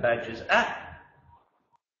 OpenBadges at.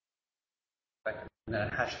 I'm going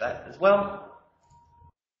to hash that as well.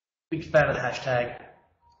 Big fan of the hashtag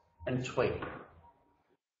and tweet.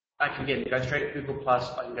 I can again go straight to Google+,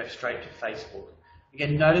 I can go straight to Facebook.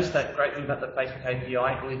 Again, notice that great thing about the Facebook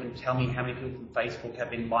API, it will even tell me how many people from Facebook have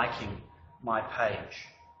been liking my page.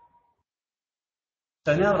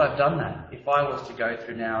 So now that I've done that, if I was to go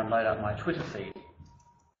through now and load up my Twitter feed,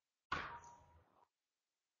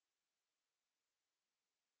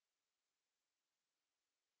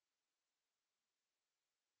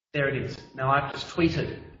 there it is. Now I've just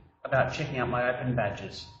tweeted about checking out my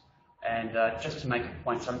OpenBadges. And just to make a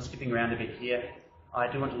point, so I'm skipping around a bit here, I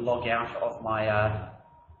do want to log out of my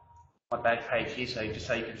my badge page here, so just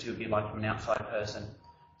so you can see what it'd be like from an outside person.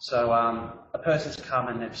 So a person's come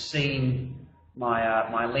and they've seen my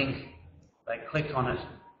my link, they click on it,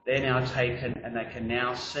 they're now taken, and they can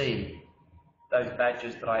now see those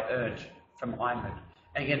badges that I earned from iMoot.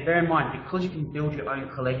 And again, bear in mind, because you can build your own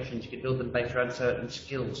collections, you can build them based around certain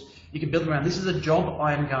skills. You can build them around, this is a job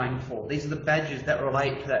I am going for. These are the badges that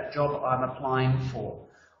relate to that job I'm applying for.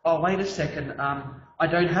 Oh, wait a second, I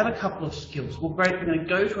don't have a couple of skills. Well, great, we're going to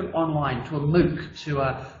go to an online, to a MOOC, to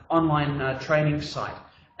an online training site,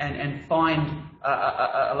 and find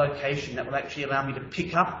a location that will actually allow me to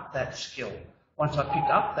pick up that skill. Once I pick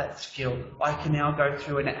up that skill, I can now go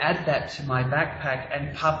through and add that to my backpack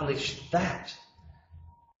and publish that.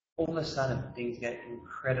 All of a sudden, things get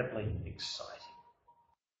incredibly exciting.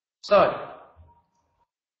 So,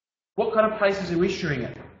 what kind of places are issuing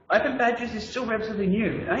it? OpenBadges is still relatively new.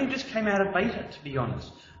 It only just came out of beta, to be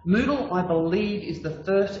honest. Moodle, I believe, is the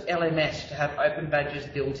first LMS to have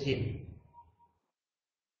OpenBadges built in.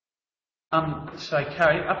 So,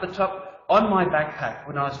 Carrie, up the top, on my backpack,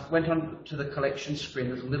 when I went on to the collection screen,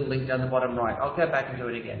 there's a little link down the bottom right. I'll go back and do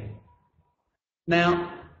it again.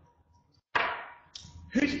 Now,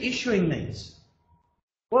 who's issuing these?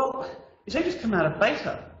 Well, it's only just come out of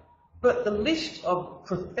beta, but the list of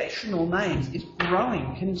professional names is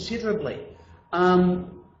growing considerably.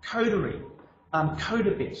 Codery,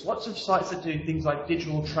 Codabits, lots of sites that do things like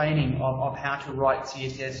digital training of how to write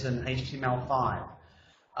CSS and HTML5.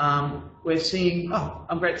 We're seeing,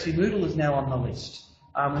 I'm great to see Moodle is now on the list.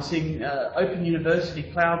 We're seeing Open University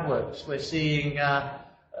CloudWorks. We're seeing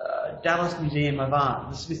Dallas Museum of Art,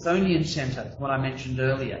 the Smithsonian Center, what I mentioned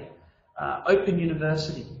earlier, Open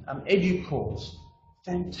University, EduCourse,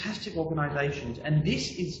 fantastic organisations, and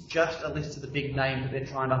this is just a list of the big names that they're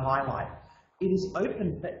trying to highlight. It is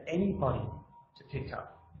open for anybody to pick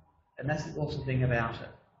up, and that's the awesome thing about it.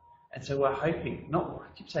 And so we're hoping, I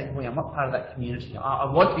keep saying, I'm not part of that community. I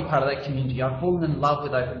want to be part of that community. I've fallen in love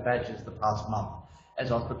with OpenBadges the past month as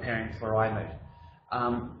I was preparing for iMoot.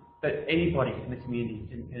 But anybody in the community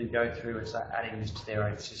can go through and start adding this to their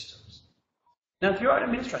own systems. Now, if you're an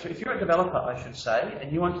administrator, if you're a developer, I should say,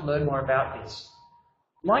 and you want to learn more about this,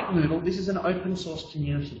 like Moodle, this is an open source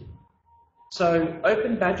community. So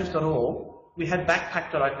openbadges.org, we had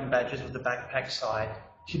backpack.openbadges with the backpack side.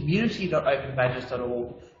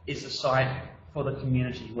 Community.openbadges.org is the site for the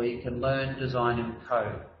community where you can learn, design, and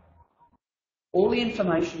code. All the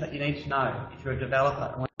information that you need to know if you're a developer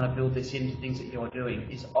and want to build this into things that you're doing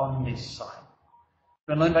is on this site. If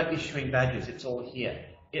you want to learn about issuing badges, it's all here.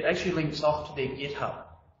 It actually links off to their GitHub.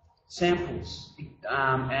 Samples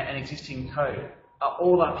and existing code are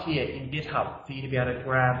all up here in GitHub for you to be able to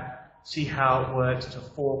grab, see how it works, to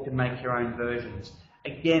fork and make your own versions.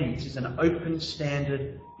 Again, this is an open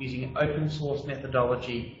standard using an open source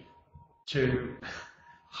methodology to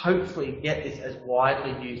hopefully get this as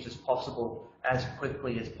widely used as possible, as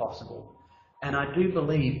quickly as possible. And I do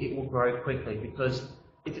believe it will grow quickly because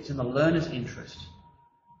if it's in the learner's interest,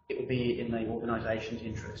 it will be in the organisation's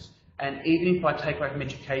interest. And even if I take away from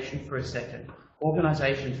education for a second,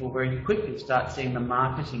 organisations will very quickly start seeing the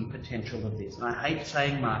marketing potential of this. And I hate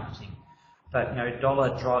saying marketing, but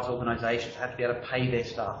dollar drives organisations to have to be able to pay their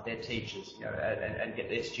staff, their teachers, and get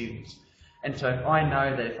their students. And so if I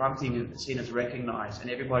know that if I'm seen as recognised and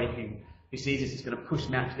everybody who sees this is going to push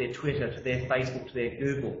them out to their Twitter, to their Facebook, to their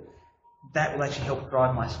Google, that will actually help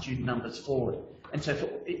drive my student numbers forward. And so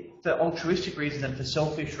for altruistic reasons and for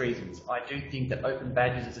selfish reasons, I do think that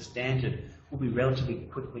OpenBadges as a standard will be relatively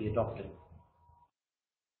quickly adopted.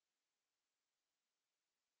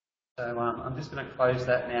 So I'm just going to close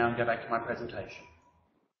that now and go back to my presentation.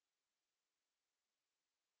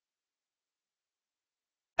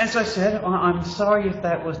 As I said, I'm sorry if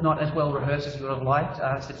that was not as well rehearsed as we would have liked.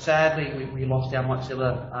 Sadly, we lost our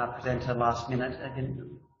Mozilla presenter last minute.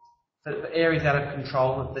 Again, the area's out of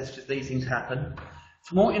control. These things happen.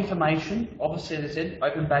 For more information, obviously, as I said,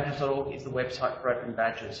 openbadges.org is the website for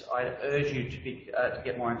OpenBadges. I urge you to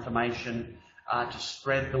get more information, to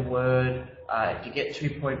spread the word. If you get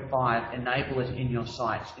 2.5, enable it in your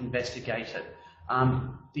site, investigate it.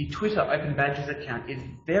 The Twitter OpenBadges account is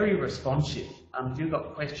very responsive. If you've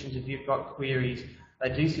got questions, if you've got queries, they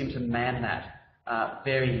do seem to man that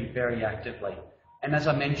very, very actively. And as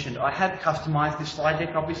I mentioned, I have customized this slide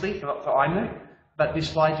deck, obviously, for iMoot, but this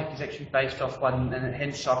slide deck is actually based off one, and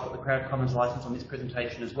hence I've got the Creative Commons license on this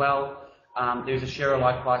presentation as well. There's a share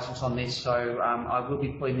alike license on this, so I will be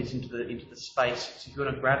putting this into the space. So if you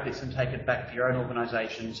want to grab this and take it back to your own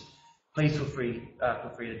organisations, please feel free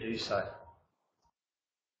to do so.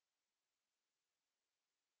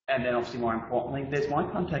 And then obviously more importantly, there's my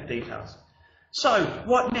contact details. So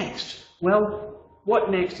what next? Well,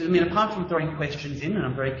 what next? I mean, apart from throwing questions in, and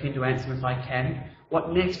I'm very keen to answer them if I can,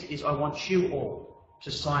 what next is I want you all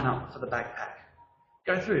to sign up for the backpack.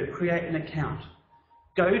 Go through, create an account.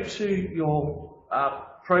 Go to your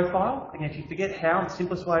profile. Again, if you forget how, the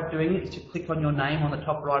simplest way of doing it is to click on your name on the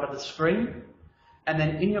top right of the screen. And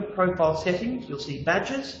then in your profile settings, you'll see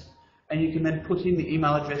badges, and you can then put in the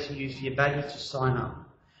email address you use for your badges to sign up.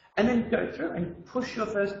 And then go through and push your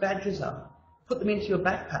first badges up, put them into your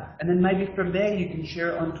backpack, and then maybe from there you can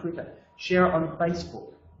share it on Twitter, share it on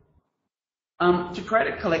Facebook. To create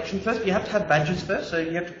a collection, first you have to have badges first, so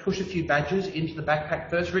you have to push a few badges into the backpack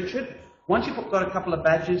first, Richard. Once you've got a couple of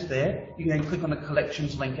badges there, you can then click on the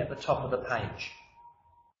collections link at the top of the page.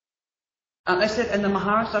 As I said, and the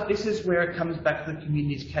Mahara stuff, this is where it comes back to the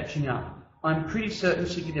community's catching up. I'm pretty certain,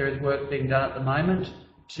 Siggy, there is work being done at the moment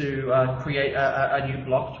to create a new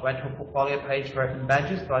block to add to a portfolio page for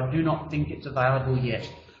OpenBadges, but I do not think it's available yet.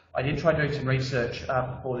 I did try doing some research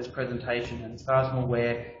before this presentation, and as far as I'm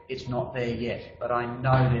aware, it's not there yet, but I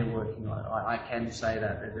know they're working on it. I can say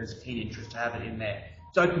that there's a keen interest to have it in there.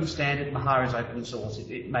 It's open standard, Mahara is open source,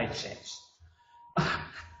 it made sense.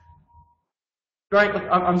 Great, look,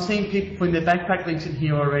 I'm seeing people putting their backpack links in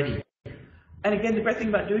here already. And again, the great thing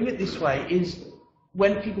about doing it this way is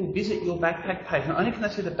when people visit your backpack page, not only can they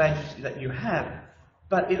see the badges that you have,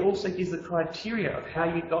 but it also gives the criteria of how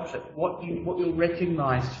you got it, what you're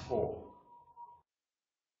recognised for.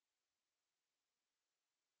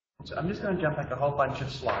 So I'm just going to jump back a whole bunch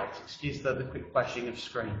of slides. Excuse the quick flashing of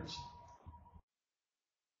screens.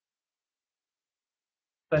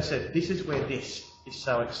 As I said, this is where this is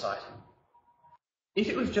so exciting. If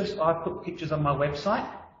it was just I put pictures on my website,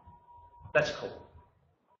 that's cool.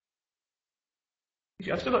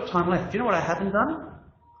 I've still got time left. Do you know what I haven't done?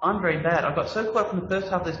 I'm very bad. I got so caught up in the first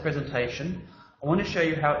half of this presentation, I want to show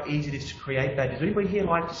you how easy it is to create badges. Does anybody here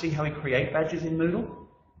like to see how we create badges in Moodle?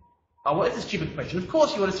 Oh, well, it's a stupid question. Of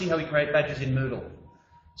course you want to see how we create badges in Moodle.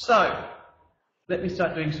 So, let me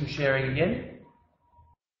start doing some sharing again.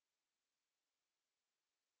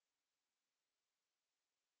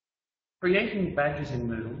 Creating badges in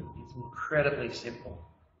Moodle is incredibly simple.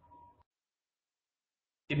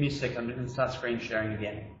 Give me a second, I'm going to start screen sharing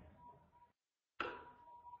again.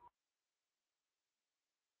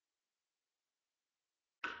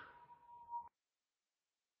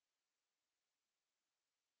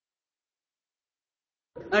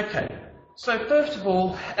 Okay, so first of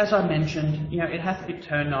all, as I mentioned, it has to be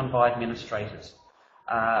turned on by administrators.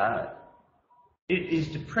 It is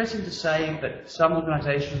depressing to say that some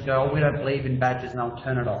organisations go, oh, we don't believe in badges and I'll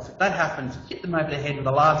turn it off. If that happens, hit them over the head with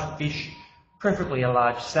a large fish, preferably a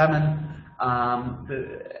large salmon,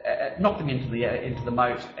 knock them into the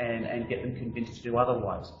moat and get them convinced to do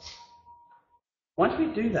otherwise. Once we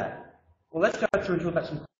do that, well, let's go through and talk about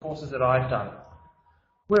some courses that I've done.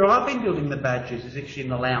 Where I've been building the badges is actually in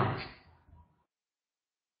the lounge.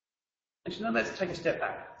 Actually, no, let's take a step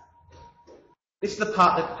back. This is the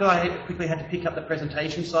part that I quickly had to pick up the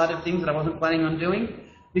presentation side of things that I wasn't planning on doing.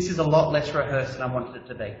 This is a lot less rehearsed than I wanted it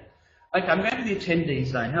to be. Okay, I'm going to the attendees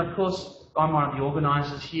zone. Now, of course, I'm one of the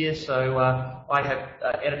organisers here, so I have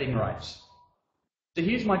editing rights. So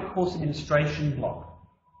here's my course administration block.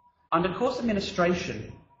 Under course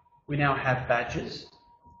administration, we now have badges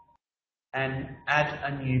and add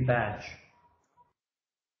a new badge.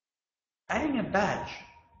 Adding a badge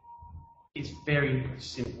is very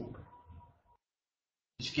simple.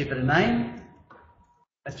 Just give it a name.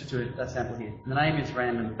 Let's just do a sample here. The name is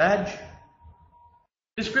random badge.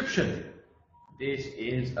 Description. This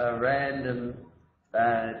is a random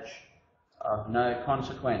badge of no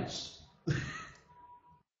consequence.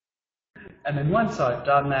 And then once I've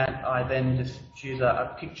done that, I then just choose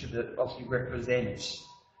a picture that obviously represents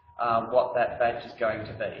what that badge is going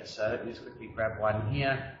to be. So let me just quickly grab one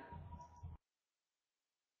here.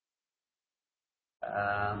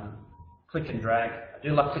 Click and drag. I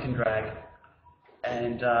do love click and drag.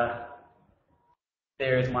 And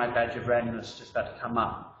there is my badge of randomness just about to come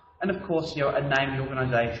up. And of course, a name, the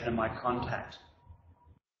organisation, and my contact.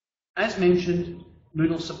 As mentioned,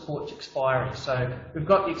 Moodle supports expiry. So we've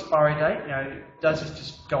got the expiry date. Does this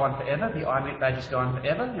just go on forever? The iMoot badges go on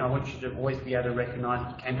forever. I want you to always be able to recognise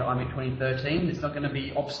if you came to iMoot 2013. It's not going to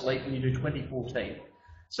be obsolete when you do 2014.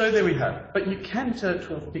 So there we have. But you can set it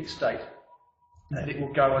to a fixed date that it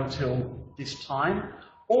will go until this time,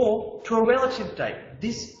 or to a relative date.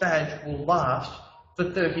 This badge will last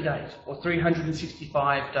for 30 days, or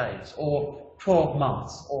 365 days, or 12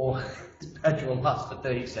 months, or this badge will last for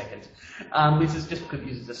 30 seconds. This is just because it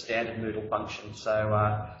uses a standard Moodle function,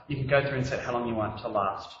 so you can go through and set how long you want it to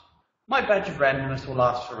last. My badge of randomness will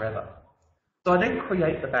last forever. So I then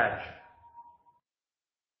create the badge.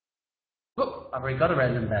 Look, I've already got a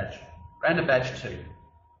random badge. Random badge 2.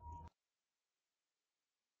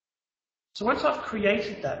 So once I've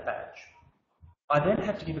created that badge, I then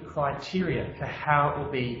have to give a criteria for how it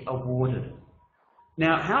will be awarded.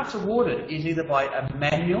 Now, how it's awarded is either by a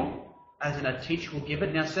manual, as in a teacher will give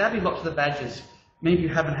it. Now, sadly, lots of the badges, many of you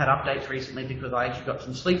haven't had updates recently because I actually got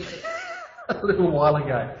some sleep a little while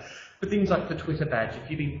ago. But things like the Twitter badge, if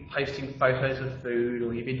you've been posting photos of food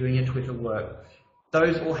or you've been doing your Twitter work,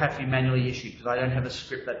 those all have to be manually issued because I don't have a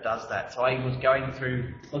script that does that. So I was going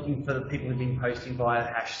through looking for the people who've been posting via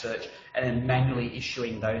hash search and then manually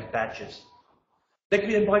issuing those badges. They can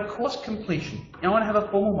be done by course completion. Now I want to have a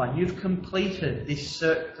formal one. You've completed this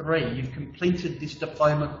Cert 3, you've completed this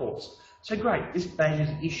diploma course. So great, this badge is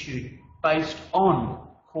issued based on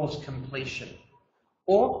course completion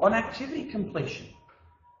or on activity completion.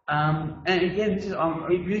 And again, this is, it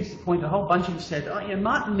really disappointed. A whole bunch of you said, oh yeah,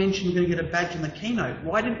 Martin mentioned we're going to get a badge in the keynote.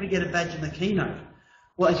 Why didn't we get a badge in the keynote?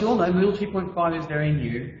 Well, as you all know, Moodle 2.5 is very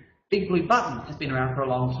new. Big Blue Button has been around for a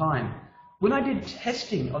long time. When I did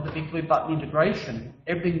testing of the Big Blue Button integration,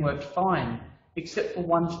 everything worked fine, except for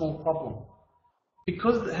one small problem.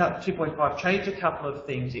 Because 2.5 changed a couple of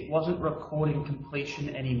things, it wasn't recording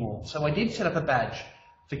completion anymore. So I did set up a badge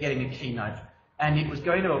for getting a keynote, and it was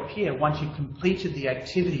going to appear once you completed the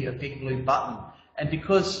activity of Big Blue Button. And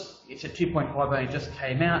because it's a 2.5 only just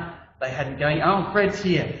came out, they hadn't going, oh, Fred's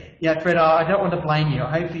here. Yeah, Fred, I don't want to blame you.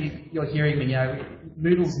 Hopefully you're hearing me. You know,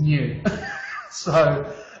 Moodle's new.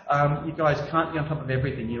 So you guys can't be on top of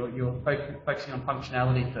everything. You're focusing on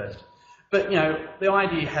functionality first. But, you know, the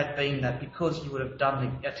idea had been that because you would have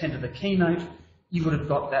attended the keynote, you would have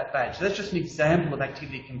got that badge. So that's just an example of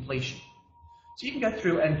activity completion. So you can go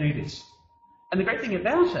through and do this. And the great thing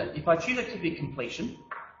about it, if I choose activity completion,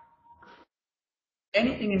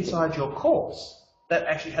 anything inside your course that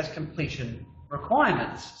actually has completion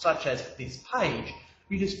requirements, such as this page,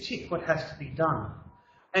 you just tick what has to be done.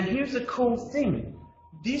 And here's the cool thing.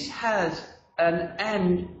 This has an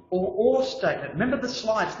and or statement. Remember the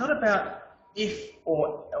slide, it's not about if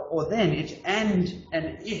or then, it's and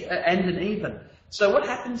and even. So what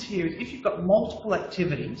happens here is if you've got multiple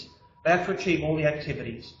activities, they have to achieve all the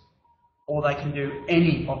activities, or they can do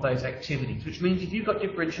any of those activities, which means if you've got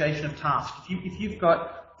differentiation of tasks, if you've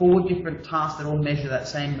got 4 different tasks that all measure that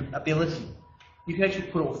same ability, you can actually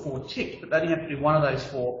put all 4 ticked, but they only have to do one of those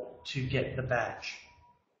 4 to get the badge.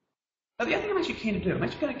 Now the other thing I'm actually keen to do, I'm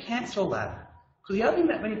actually going to cancel that, because the other thing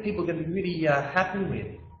that many people are going to be really happy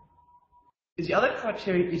with is the other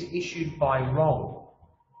criteria is issued by role.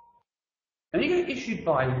 And you get issued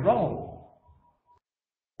by role.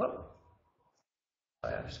 Whoop.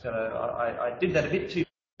 I did that a bit too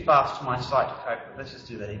fast for my site to cope with. Let's just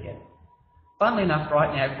do that again. Funnily enough,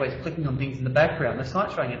 right now everybody's clicking on things in the background. The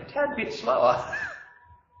site's running a tad bit slower.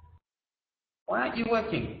 Why aren't you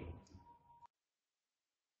working?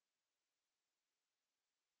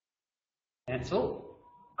 Cancel.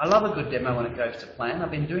 I love a good demo when it goes to plan. I've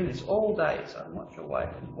been doing this all day, so I'm not sure why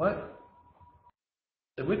it didn't work.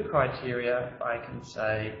 So with criteria, I can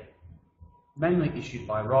say manually issued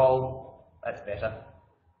by role. That's better.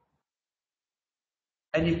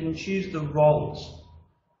 And you can choose the roles.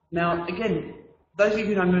 Now, again, those of you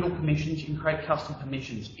who know Moodle permissions, you can create custom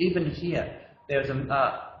permissions. Even here, there's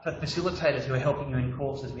for facilitators who are helping you in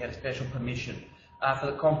courses, we have special permission.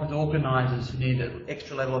 For the conference organisers who need an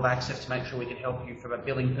extra level of access to make sure we can help you from a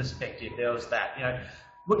billing perspective, there was that. You know,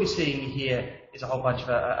 what you're seeing here is a whole bunch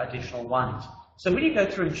of additional ones. So when you go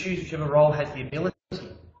through and choose whichever role has the ability, you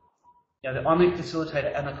know, the iMoot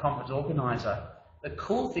facilitator and the conference organiser, the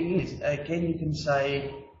cool thing is, again, you can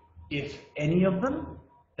say if any of them,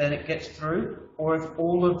 then it gets through, or if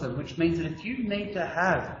all of them, which means that if you need to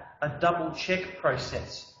have a double check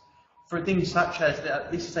process for things such as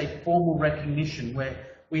this is a formal recognition where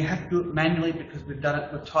we have to do it manually because we've tied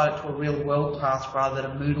it to a real world task rather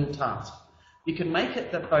than a Moodle task. You can make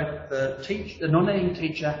it that both the nominating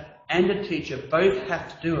teacher and a teacher both have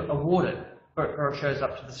to do it, award it, before it shows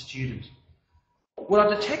up to the student. What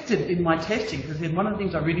I detected in my testing, because one of the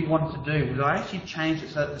things I really wanted to do was I actually changed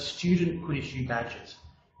it so that the student could issue badges.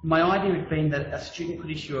 My idea had been that a student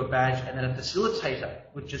could issue a badge and then a facilitator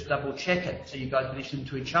would just double check it so you guys could issue them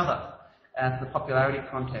to each other for the popularity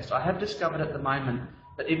contest. I have discovered at the moment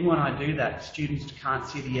that even when I do that, students can't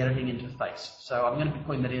see the editing interface. So I'm going to be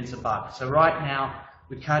putting that in as a bug. So right now,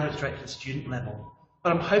 we can't do it straight to the student level.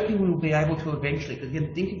 But I'm hoping we'll be able to eventually, because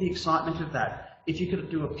again, think of the excitement of that. If you could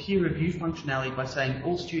do a peer review functionality by saying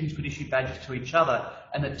all students could issue badges to each other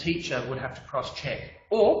and the teacher would have to cross-check.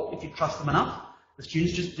 Or, if you trust them enough, the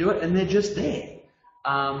students just do it and they're just there.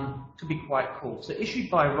 Could be quite cool. So issued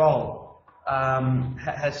by role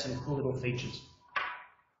has some cool little features.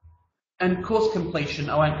 And course completion,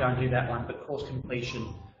 I won't go and do that one, but course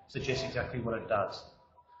completion suggests exactly what it does.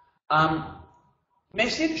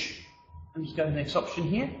 Message, and just go to the next option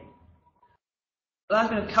here. I'm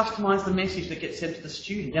going to customize the message that gets sent to the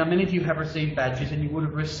student. Now, many of you have received badges, and you would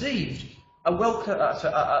have received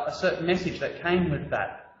a certain message that came with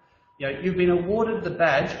that. You know, you've been awarded the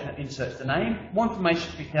badge, and it inserts the name. More information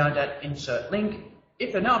to be found at insert link.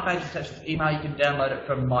 If there are no badges attached to the email, you can download it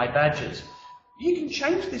from My Badges. You can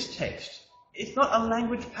change this text. It's not a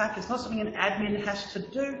language pack. It's not something an admin has to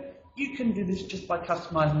do. You can do this just by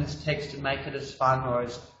customizing this text and make it as fun or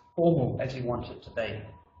as formal as you want it to be. And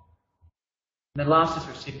the last is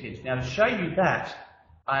recipients. Now, to show you that,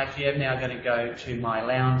 I actually am now going to go to my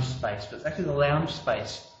lounge space. But it's actually the lounge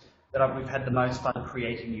space that we've had the most fun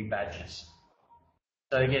creating new badges.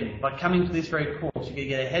 So again, by coming to this very course, you're going to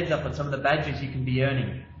get a heads up on some of the badges you can be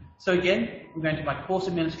earning. So again, I'm going to my course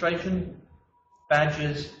administration,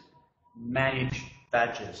 badges, manage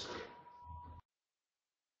badges.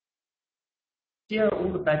 Here are all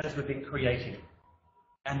the badges we've been creating,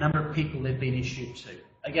 and number of people they've been issued to.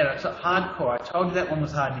 Again, it's hardcore. I told you that one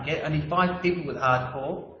was hard to get. Only 5 people with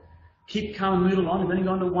hardcore. Keep calm Moodle on. We've only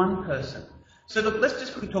gone to 1 person. So look, let's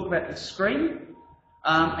just quickly talk about the screen.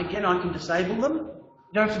 Again, I can disable them.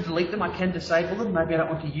 You don't have to delete them. I can disable them. Maybe I don't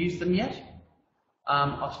want to use them yet.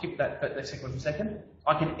 I'll skip that for a second.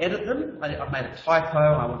 I can edit them. I've made a typo.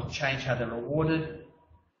 I want to change how they're awarded.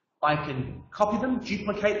 I can copy them,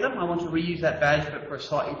 duplicate them. I want to reuse that badge, but for a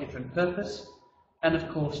slightly different purpose. And of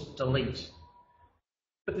course, delete.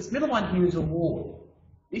 But this middle one here is award.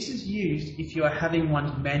 This is used if you are having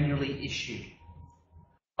ones manually issued.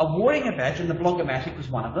 Awarding a badge, and the Blogomatic was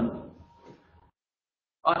one of them.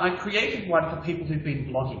 I created one for people who've been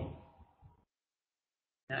blogging.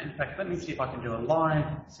 Now, in fact, let me see if I can do a live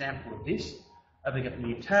sample of this. Opening up a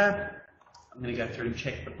new tab. I'm going to go through and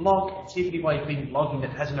check the blog and see if anybody's been blogging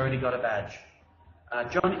that hasn't already got a badge.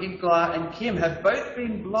 John, Iglar, and Kim have both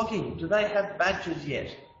been blogging. Do they have badges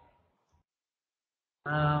yet?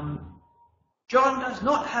 John does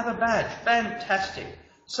not have a badge. Fantastic.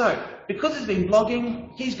 So, because he's been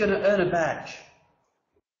blogging, he's going to earn a badge.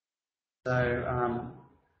 So,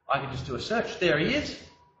 I can just do a search. There he is.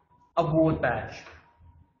 Award badge.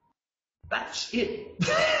 That's it.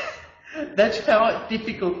 That's how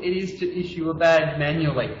difficult it is to issue a badge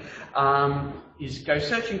manually. Is go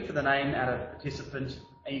searching for the name out of participants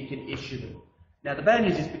and you can issue them. Now the bad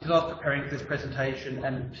news is because I was preparing for this presentation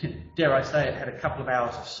and dare I say it, had a couple of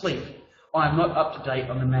hours of sleep, I'm not up to date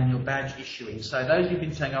on the manual badge issuing. So those who've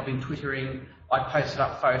been saying I've been twittering, I posted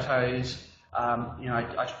up photos, you know,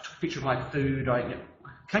 I took a picture of my food, I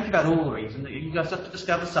can't give out all the reasons, you guys have to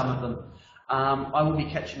discover some of them. I will be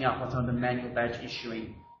catching up on some of the manual badge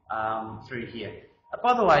issuing through here.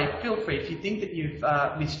 By the way, feel free, if you think that you've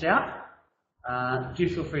missed out, do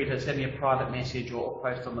feel free to send me a private message or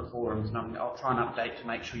post on the forums and I'll try and update to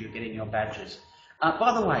make sure you're getting your badges.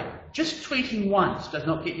 By the way, just tweeting once does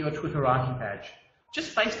not get you a Twitterati badge.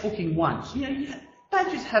 Just Facebooking once. You know,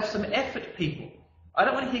 badges have some effort, people. I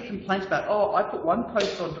don't want to hear complaints about, oh, I put one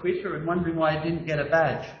post on Twitter and wondering why I didn't get a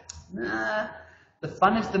badge. Nah, the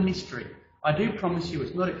fun is the mystery. I do promise you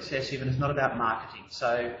it's not excessive and it's not about marketing,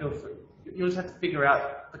 so feel free. You'll just have to figure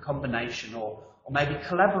out the combination or maybe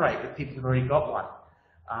collaborate with people who've already got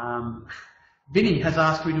one. Vinny has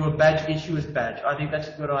asked me to do a badge issuer's badge. I think that's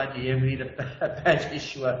a good idea. We need a badge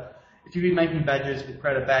issuer. If you've been making badges, we'll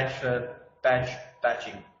create a badge for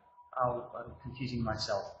badging. I'm confusing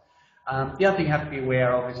myself. The other thing you have to be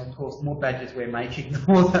aware of is, of course, the more badges we're making, the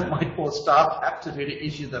more that my poor staff have to do to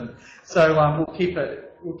issue them. So we'll keep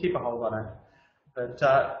a hold on it. But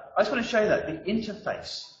I just want to show you that the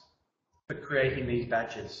interface for creating these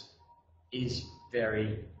badges is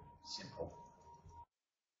very simple.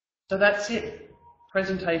 So that's it.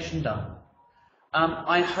 Presentation done.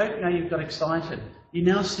 I hope now you've got excited. You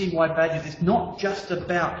now see why badges is not just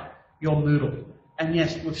about your Moodle. And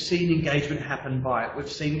yes, we've seen engagement happen by it. We've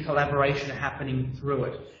seen collaboration happening through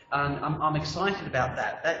it. And I'm excited about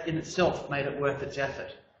that. That in itself made it worth its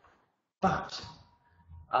effort. But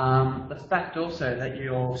the fact also that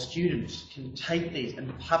your students can take these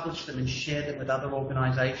and publish them and share them with other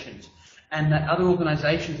organisations, and that other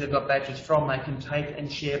organisations they've got badges from, they can take and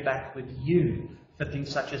share back with you for things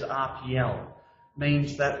such as RPL,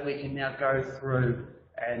 means that we can now go through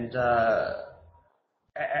and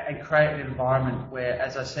create an environment where,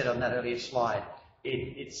 as I said on that earlier slide,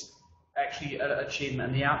 it's actually an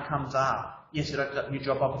achievement, and the outcomes are, yes, it opens up new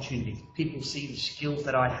job opportunities. People see the skills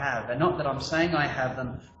that I have, and not that I'm saying I have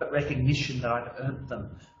them, but recognition that I've earned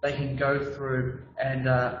them. They can go through and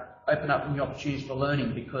open up new opportunities for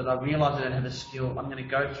learning because I realise I don't have a skill. I'm going to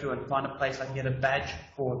go through and find a place I can get a badge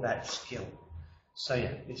for that skill. So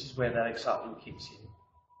yeah, this is where that excitement kicks in.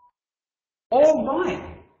 All right.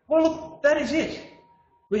 Well, look, that is it.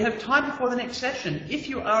 We have time before the next session. If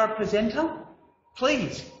you are a presenter,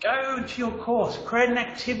 please go to your course, create an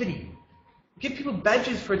activity. Give people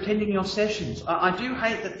badges for attending your sessions. I do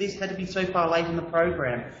hate that this had to be so far late in the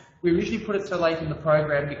program. We originally put it so late in the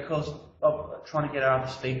program because of trying to get our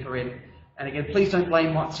other speaker in. And again, please don't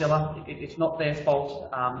blame Mozilla. It's not their fault.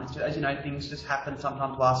 As you know, things just happen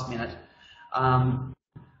sometimes last minute.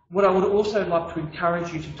 What I would also like to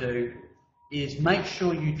encourage you to do is make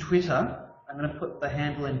sure you Twitter. I'm going to put the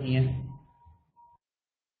handle in here.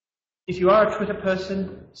 If you are a Twitter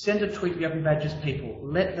person, send a tweet to the OpenBadges people.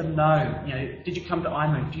 Let them know, did you come to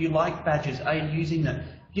iMoot? Do you like badges? Are you using them?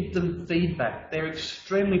 Give them feedback. They're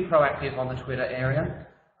extremely proactive on the Twitter area.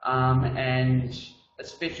 And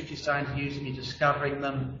especially if you're starting to use them, you're discovering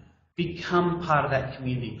them, become part of that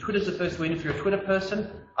community. Twitter's the first win if you're a Twitter person.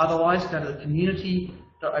 Otherwise, go to the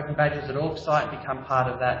community.openbadges.org site and become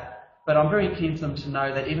part of that. But I'm very keen for them to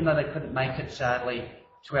know that even though they couldn't make it, sadly,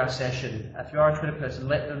 to our session, if you are a Twitter person,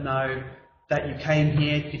 let them know that you came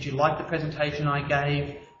here. Did you like the presentation I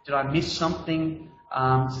gave? Did I miss something?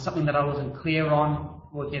 Something that I wasn't clear on?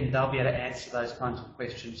 Well, again, they'll be able to answer those kinds of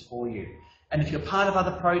questions for you. And if you're part of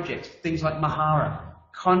other projects, things like Mahara,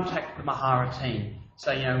 contact the Mahara team.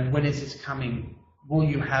 Say, when is this coming? Will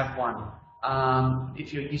you have one?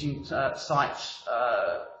 If you're using sites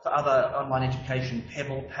for other online education,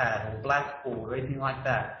 PebblePad or Blackboard or anything like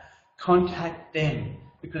that, contact them.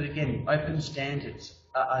 Because again, open standards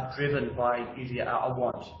are driven by usually a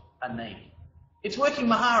want, a need. It's working,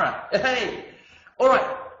 Mahara. Hey!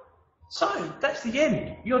 Alright, so that's the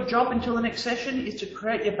end. Your job until the next session is to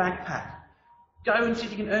create your backpack. Go and see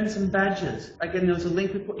if you can earn some badges. Again, there was a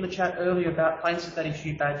link we put in the chat earlier about places that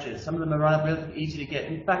issue badges. Some of them are relatively easy to get.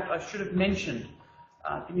 In fact, I should have mentioned,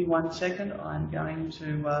 give me 1 second, I'm going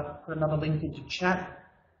to put another link into chat.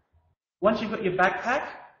 Once you've got your backpack,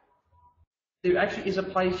 there actually is a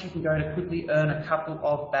place you can go to quickly earn a couple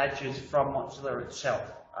of badges from Mozilla itself.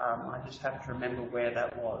 I just have to remember where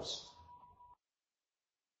that was.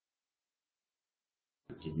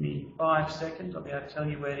 Give me 5 seconds, I'll be able to tell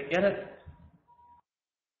you where to get it.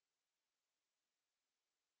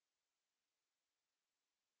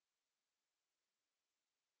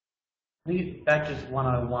 I think it's Badges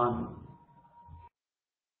 101.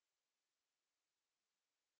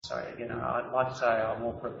 Sorry, again, I'd like to say I'm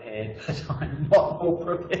more prepared, but I'm not more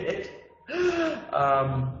prepared.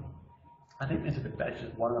 I think there's a good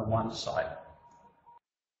Badges 101 site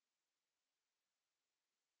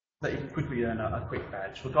that you can quickly earn a quick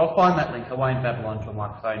badge. Look, I'll find that link. I won't babble onto a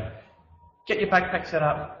microphone. Get your backpack set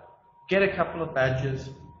up, get a couple of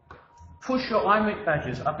badges, push your iMoot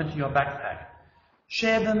badges up into your backpack.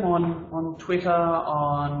 Share them on Twitter,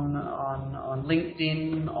 on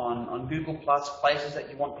LinkedIn, on Google+, places that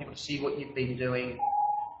you want people to see what you've been doing.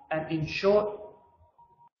 And in short,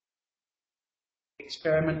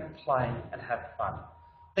 experiment, play, and have fun.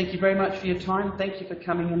 Thank you very much for your time. Thank you for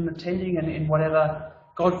coming and attending, and in whatever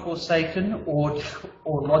godforsaken or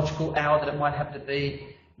logical hour that it might have to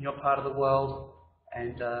be in your part of the world.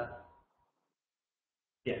 And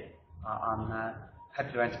yeah, I'm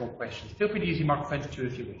happy to answer more questions. Feel free to use your microphones too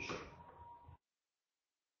if you wish.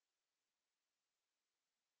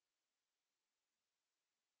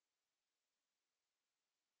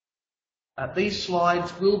 These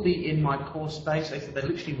slides will be in my course space. They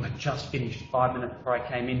literally were just finished 5 minutes before I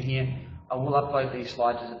came in here. I will upload these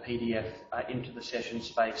slides as a PDF into the session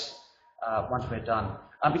space once we're done.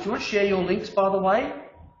 If you want to share your links, by the way,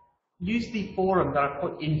 use the forum that I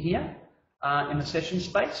put in here in the session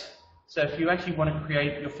space. So if you actually want to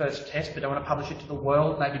create your first test but don't want to publish it to the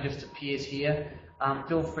world, maybe it just appears here,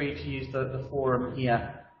 feel free to use the forum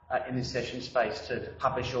here in this session space to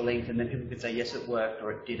publish your link, and then people can say yes, it worked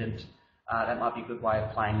or it didn't. That might be a good way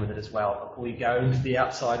of playing with it as well before you go into the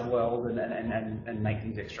outside world and make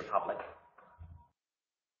things extra public.